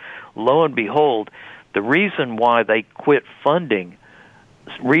book. Lo and behold, the reason why they quit funding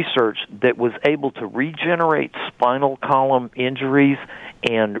research that was able to regenerate spinal column injuries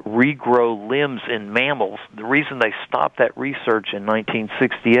and regrow limbs in mammals, the reason they stopped that research in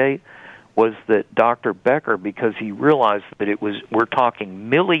 1968 was that Dr. Becker, because he realized that we're talking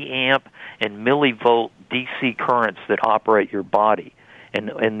milliamp and millivolt DC currents that operate your body, and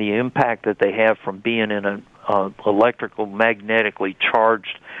the impact that they have from being in an electrical, magnetically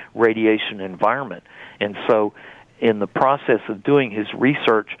charged radiation environment. And so in the process of doing his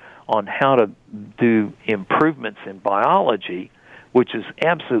research on how to do improvements in biology, which is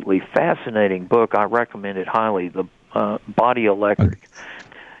absolutely fascinating book, I recommend it highly, the Body Electric.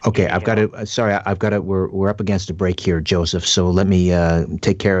 Okay, I've got to. We're up against a break here, Joseph. So let me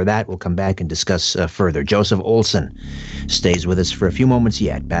take care of that. We'll come back and discuss further. Joseph Olson stays with us for a few moments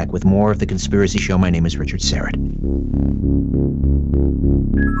yet. Back with more of The Conspiracy Show. My name is Richard Serrett.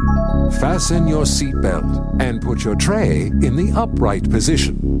 Fasten your seatbelt and put your tray in the upright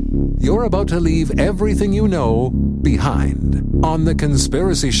position. You're about to leave everything you know behind on The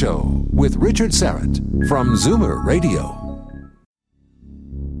Conspiracy Show with Richard Serrett from Zoomer Radio.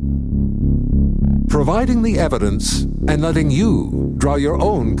 Providing the evidence and letting you draw your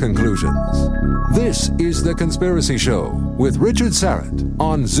own conclusions. This is The Conspiracy Show with Richard Serrett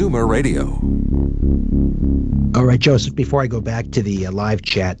on Zoomer Radio. All right, Joseph, before I go back to the live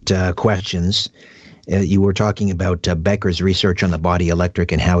chat questions, you were talking about Becker's research on the body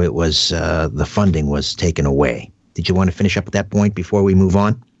electric and how it was the funding was taken away. Did you want to finish up at that point before we move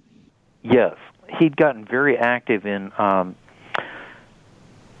on? Yes. He'd gotten very active in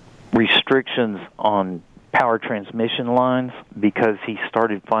restrictions on power transmission lines because he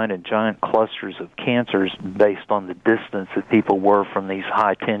started finding giant clusters of cancers based on the distance that people were from these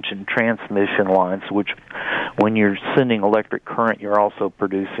high-tension transmission lines, which when you're sending electric current, you're also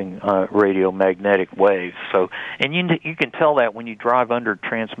producing radiomagnetic waves. So, and you can tell that when you drive under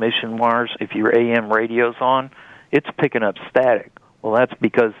transmission wires, if your AM radio's on, it's picking up static. Well, that's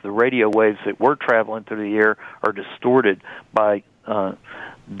because the radio waves that we're traveling through the air are distorted by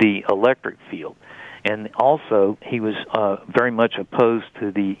the electric field. And also, he was very much opposed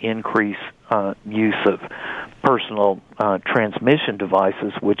to the increased use of personal transmission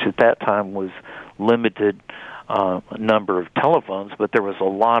devices, which at that time was limited number of telephones, but there was a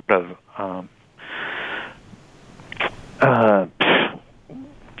lot of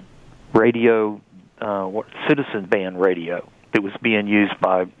radio, citizen band radio that was being used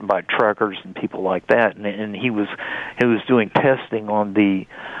by truckers and people like that, and he was doing testing on the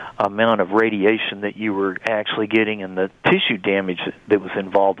amount of radiation that you were actually getting and the tissue damage that was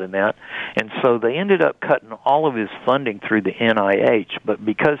involved in that. And so they ended up cutting all of his funding through the NIH, but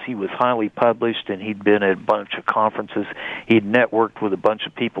because he was highly published and he'd been at a bunch of conferences, he'd networked with a bunch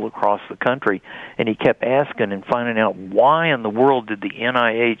of people across the country, and he kept asking and finding out why in the world did the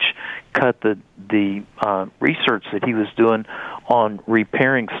NIH cut the research that he was doing on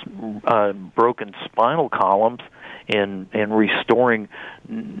repairing broken spinal columns and restoring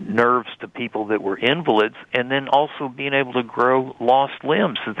nerves to people that were invalids, and then also being able to grow lost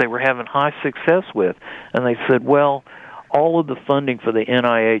limbs that they were having high success with. And they said, well, all of the funding for the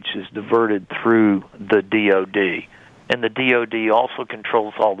NIH is diverted through the DOD, and the DOD also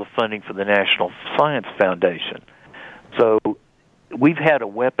controls all the funding for the National Science Foundation. So we've had a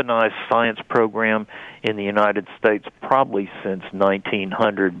weaponized science program in the United States probably since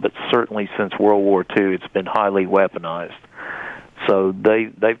 1900, but certainly since World War II, it's been highly weaponized. So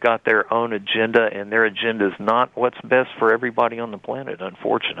they've got their own agenda, and their agenda is not what's best for everybody on the planet,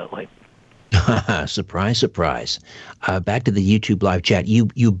 unfortunately. Surprise, surprise. Back to the YouTube live chat.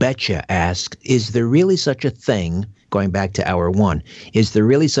 You betcha asked, is there really such a thing, going back to hour one, is there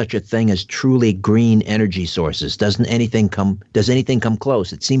really such a thing as truly green energy sources? Does anything come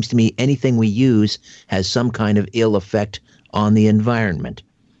close? It seems to me anything we use has some kind of ill effect on the environment.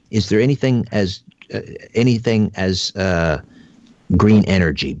 Is there anything as green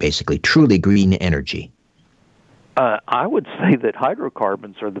energy, basically, truly green energy? I would say that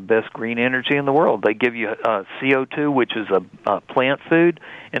hydrocarbons are the best green energy in the world. They give you CO2, which is a plant food,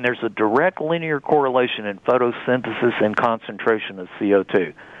 and there's a direct linear correlation in photosynthesis and concentration of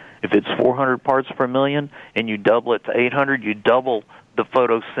CO2. If it's 400 parts per million and you double it to 800, you double the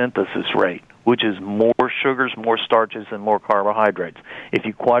photosynthesis rate, which is more sugars, more starches, and more carbohydrates. If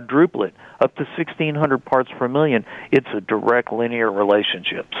you quadruple it up to 1,600 parts per million, it's a direct linear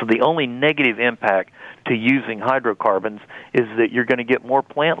relationship. So the only negative impact to using hydrocarbons is that you're going to get more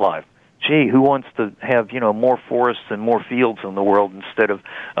plant life. Gee, who wants to have more forests and more fields in the world instead of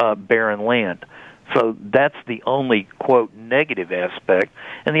barren land? So that's the only, quote, negative aspect.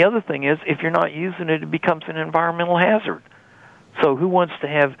 And the other thing is, if you're not using it, it becomes an environmental hazard. So who wants to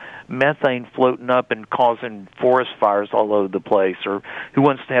have methane floating up and causing forest fires all over the place? Or who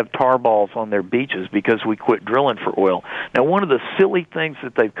wants to have tar balls on their beaches because we quit drilling for oil? Now, one of the silly things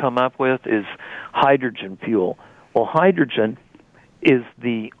that they've come up with is hydrogen fuel. Well, hydrogen is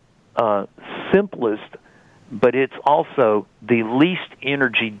the simplest, but it's also the least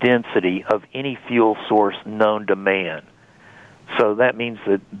energy density of any fuel source known to man. So that means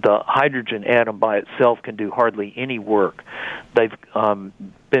that the hydrogen atom by itself can do hardly any work. They've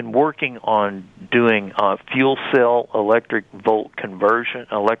been working on doing fuel cell electric vehicle conversion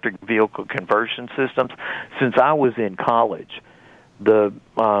systems since I was in college. The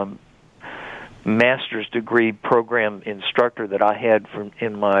master's degree program instructor that I had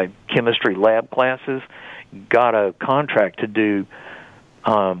in my chemistry lab classes got a contract to do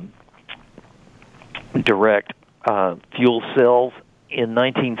direct fuel cells in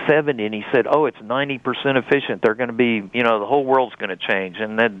 1970, and he said, it's 90% efficient. They're going to be, the whole world's going to change,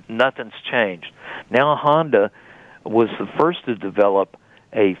 and then nothing's changed. Now Honda was the first to develop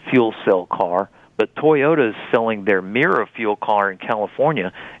a fuel cell car, but Toyota is selling their Mira fuel car in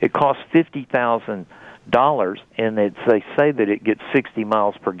California. It costs $50,000, and they say that it gets 60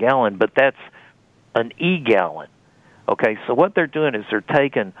 miles per gallon, but that's an e-gallon. Okay, so what they're doing is they're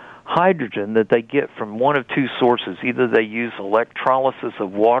taking hydrogen that they get from one of two sources. Either they use electrolysis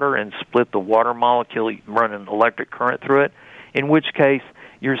of water and split the water molecule, run an electric current through it, in which case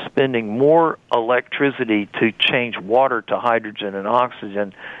you're spending more electricity to change water to hydrogen and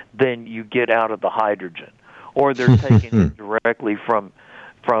oxygen than you get out of the hydrogen. Or they're taking it directly from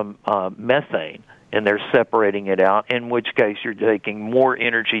methane, and they're separating it out, in which case you're taking more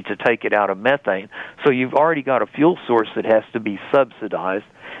energy to take it out of methane. So you've already got a fuel source that has to be subsidized.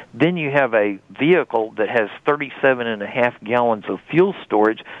 Then you have a vehicle that has 37.5 gallons of fuel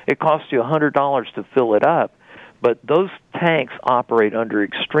storage. It costs you $100 to fill it up, but those tanks operate under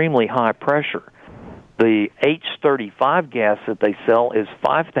extremely high pressure. The H35 gas that they sell is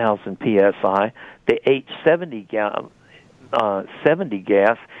 5,000 psi. The H70 gas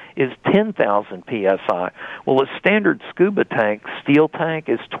is 10,000 psi. Well, a standard scuba tank, steel tank,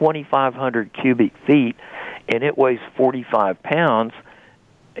 is 2,500 cubic feet, and it weighs 45 pounds,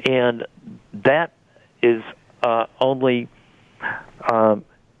 and that is only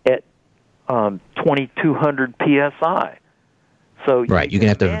at 2,200 psi. So right, you're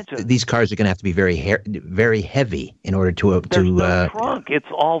going to have to. These cars are going to have to be very heavy in order to. There's no trunk. It's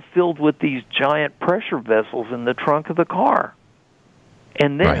all filled with these giant pressure vessels in the trunk of the car,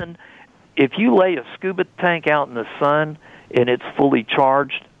 and then if you lay a scuba tank out in the sun and it's fully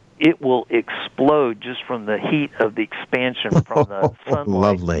charged, it will explode just from the heat of the expansion from the sunlight.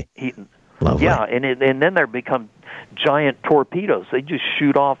 Lovely. Lovely. Yeah, and then they become giant torpedoes. They just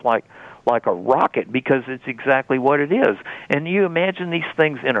shoot off like a rocket, because it's exactly what it is. And you imagine these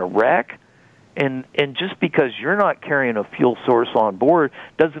things in a wreck, and just because you're not carrying a fuel source on board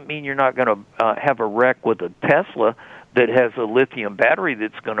doesn't mean you're not going to have a wreck with a Tesla that has a lithium battery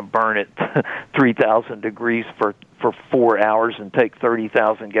that's going to burn at 3,000 degrees for 4 hours and take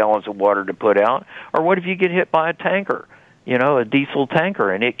 30,000 gallons of water to put out. Or what if you get hit by a tanker, a diesel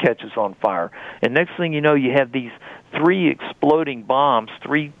tanker, and it catches on fire? And next thing you know, you have these 3 exploding bombs,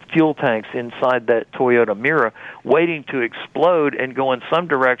 3 fuel tanks inside that Toyota Miura waiting to explode and go in some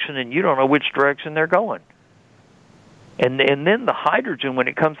direction, and you don't know which direction they're going. And then the hydrogen, when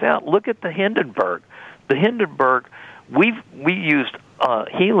it comes out, look at the Hindenburg. The Hindenburg, we used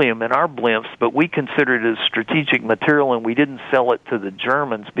helium in our blimps, but we considered it a strategic material, and we didn't sell it to the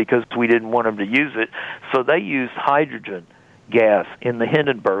Germans because we didn't want them to use it. So they used hydrogen gas in the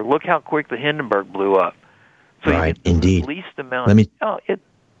Hindenburg. Look how quick the Hindenburg blew up. So right, indeed. Least amount.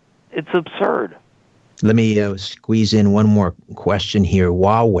 It's absurd. Let me squeeze in one more question here.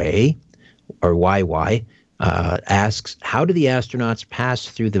 Huawei, or YY, asks, how do the astronauts pass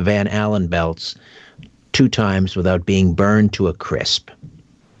through the Van Allen belts 2 times without being burned to a crisp?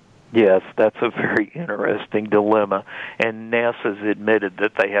 Yes, that's a very interesting dilemma, and NASA's admitted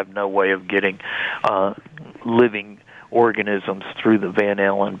that they have no way of getting living organisms through the Van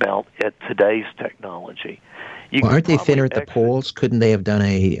Allen belt at today's technology. Aren't they thinner at the poles? Couldn't they have done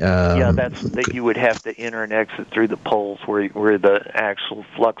a... that you would have to enter and exit through the poles where the actual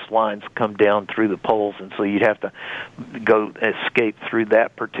flux lines come down through the poles, and so you'd have to go escape through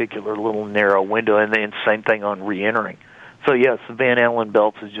that particular little narrow window, and then same thing on re-entering. So yes, the Van Allen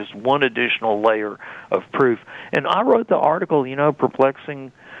belts is just one additional layer of proof. And I wrote the article,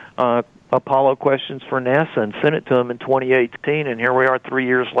 perplexing Apollo questions for NASA, and sent it to them in 2018, and here we are 3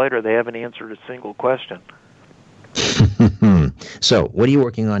 years later. They haven't answered a single question. So, what are you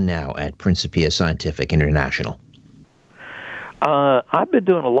working on now at Principia Scientific International? I've been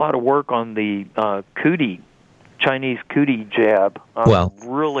doing a lot of work on the Chinese cootie jab. I'm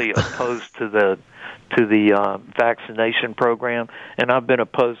really opposed to the vaccination program, and I've been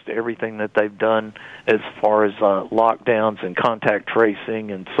opposed to everything that they've done as far as lockdowns and contact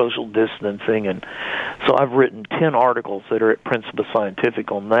tracing and social distancing. And so I've written 10 articles that are at Principia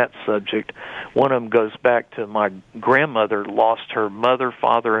Scientific on that subject. One of them goes back to my grandmother lost her mother,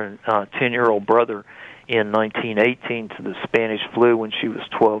 father, and 10-year-old brother in 1918 to the Spanish flu when she was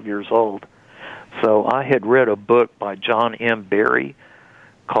 12 years old. So I had read a book by John M. Barry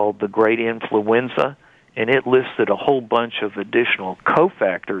called The Great Influenza, and it listed a whole bunch of additional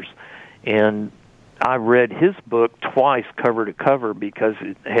cofactors, and I read his book twice cover to cover because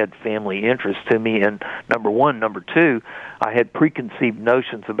it had family interest to me, and number one. Number two, I had preconceived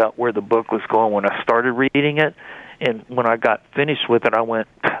notions about where the book was going when I started reading it, and when I got finished with it, I went,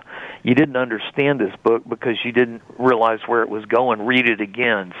 you didn't understand this book because you didn't realize where it was going. Read it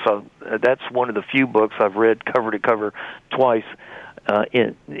again. So that's one of the few books I've read cover to cover twice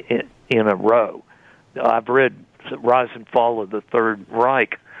in a row. I've read Rise and Fall of the Third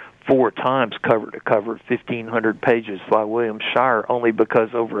Reich 4 times cover to cover, 1,500 pages by William Shirer, only because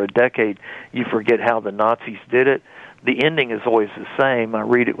over a decade you forget how the Nazis did it. The ending is always the same. I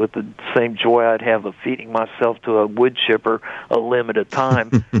read it with the same joy I'd have of feeding myself to a wood chipper a limb at a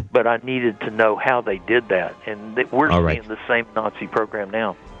time, but I needed to know how they did that, and we're seeing the same Nazi program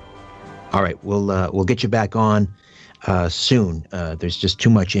now. All right, we'll get you back on soon. There's just too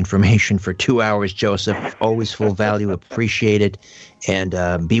much information for 2 hours, Joseph. Always full value. Appreciate it.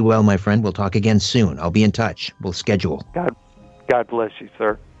 And be well, my friend. We'll talk again soon. I'll be in touch. We'll schedule. God bless you,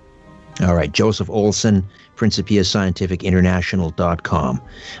 sir. All right, Joseph Olson, PrincipiaScientificInternational.com.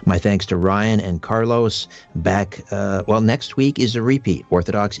 My thanks to Ryan and Carlos. Back, next week is a repeat,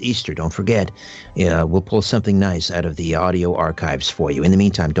 Orthodox Easter. Don't forget, we'll pull something nice out of the audio archives for you. In the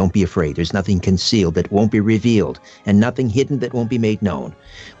meantime, don't be afraid. There's nothing concealed that won't be revealed, and nothing hidden that won't be made known.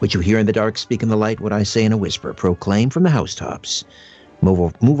 What you hear in the dark, speak in the light. What I say in a whisper, proclaim from the housetops.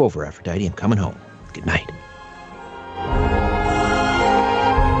 Move over, Aphrodite. I'm coming home. Good night.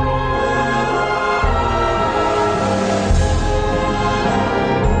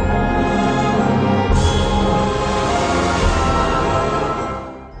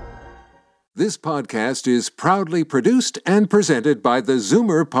 This podcast is proudly produced and presented by the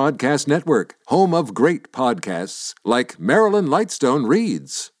Zoomer Podcast Network, home of great podcasts like Marilyn Lightstone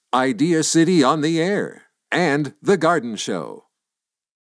Reads, Idea City on the Air, and The Garden Show.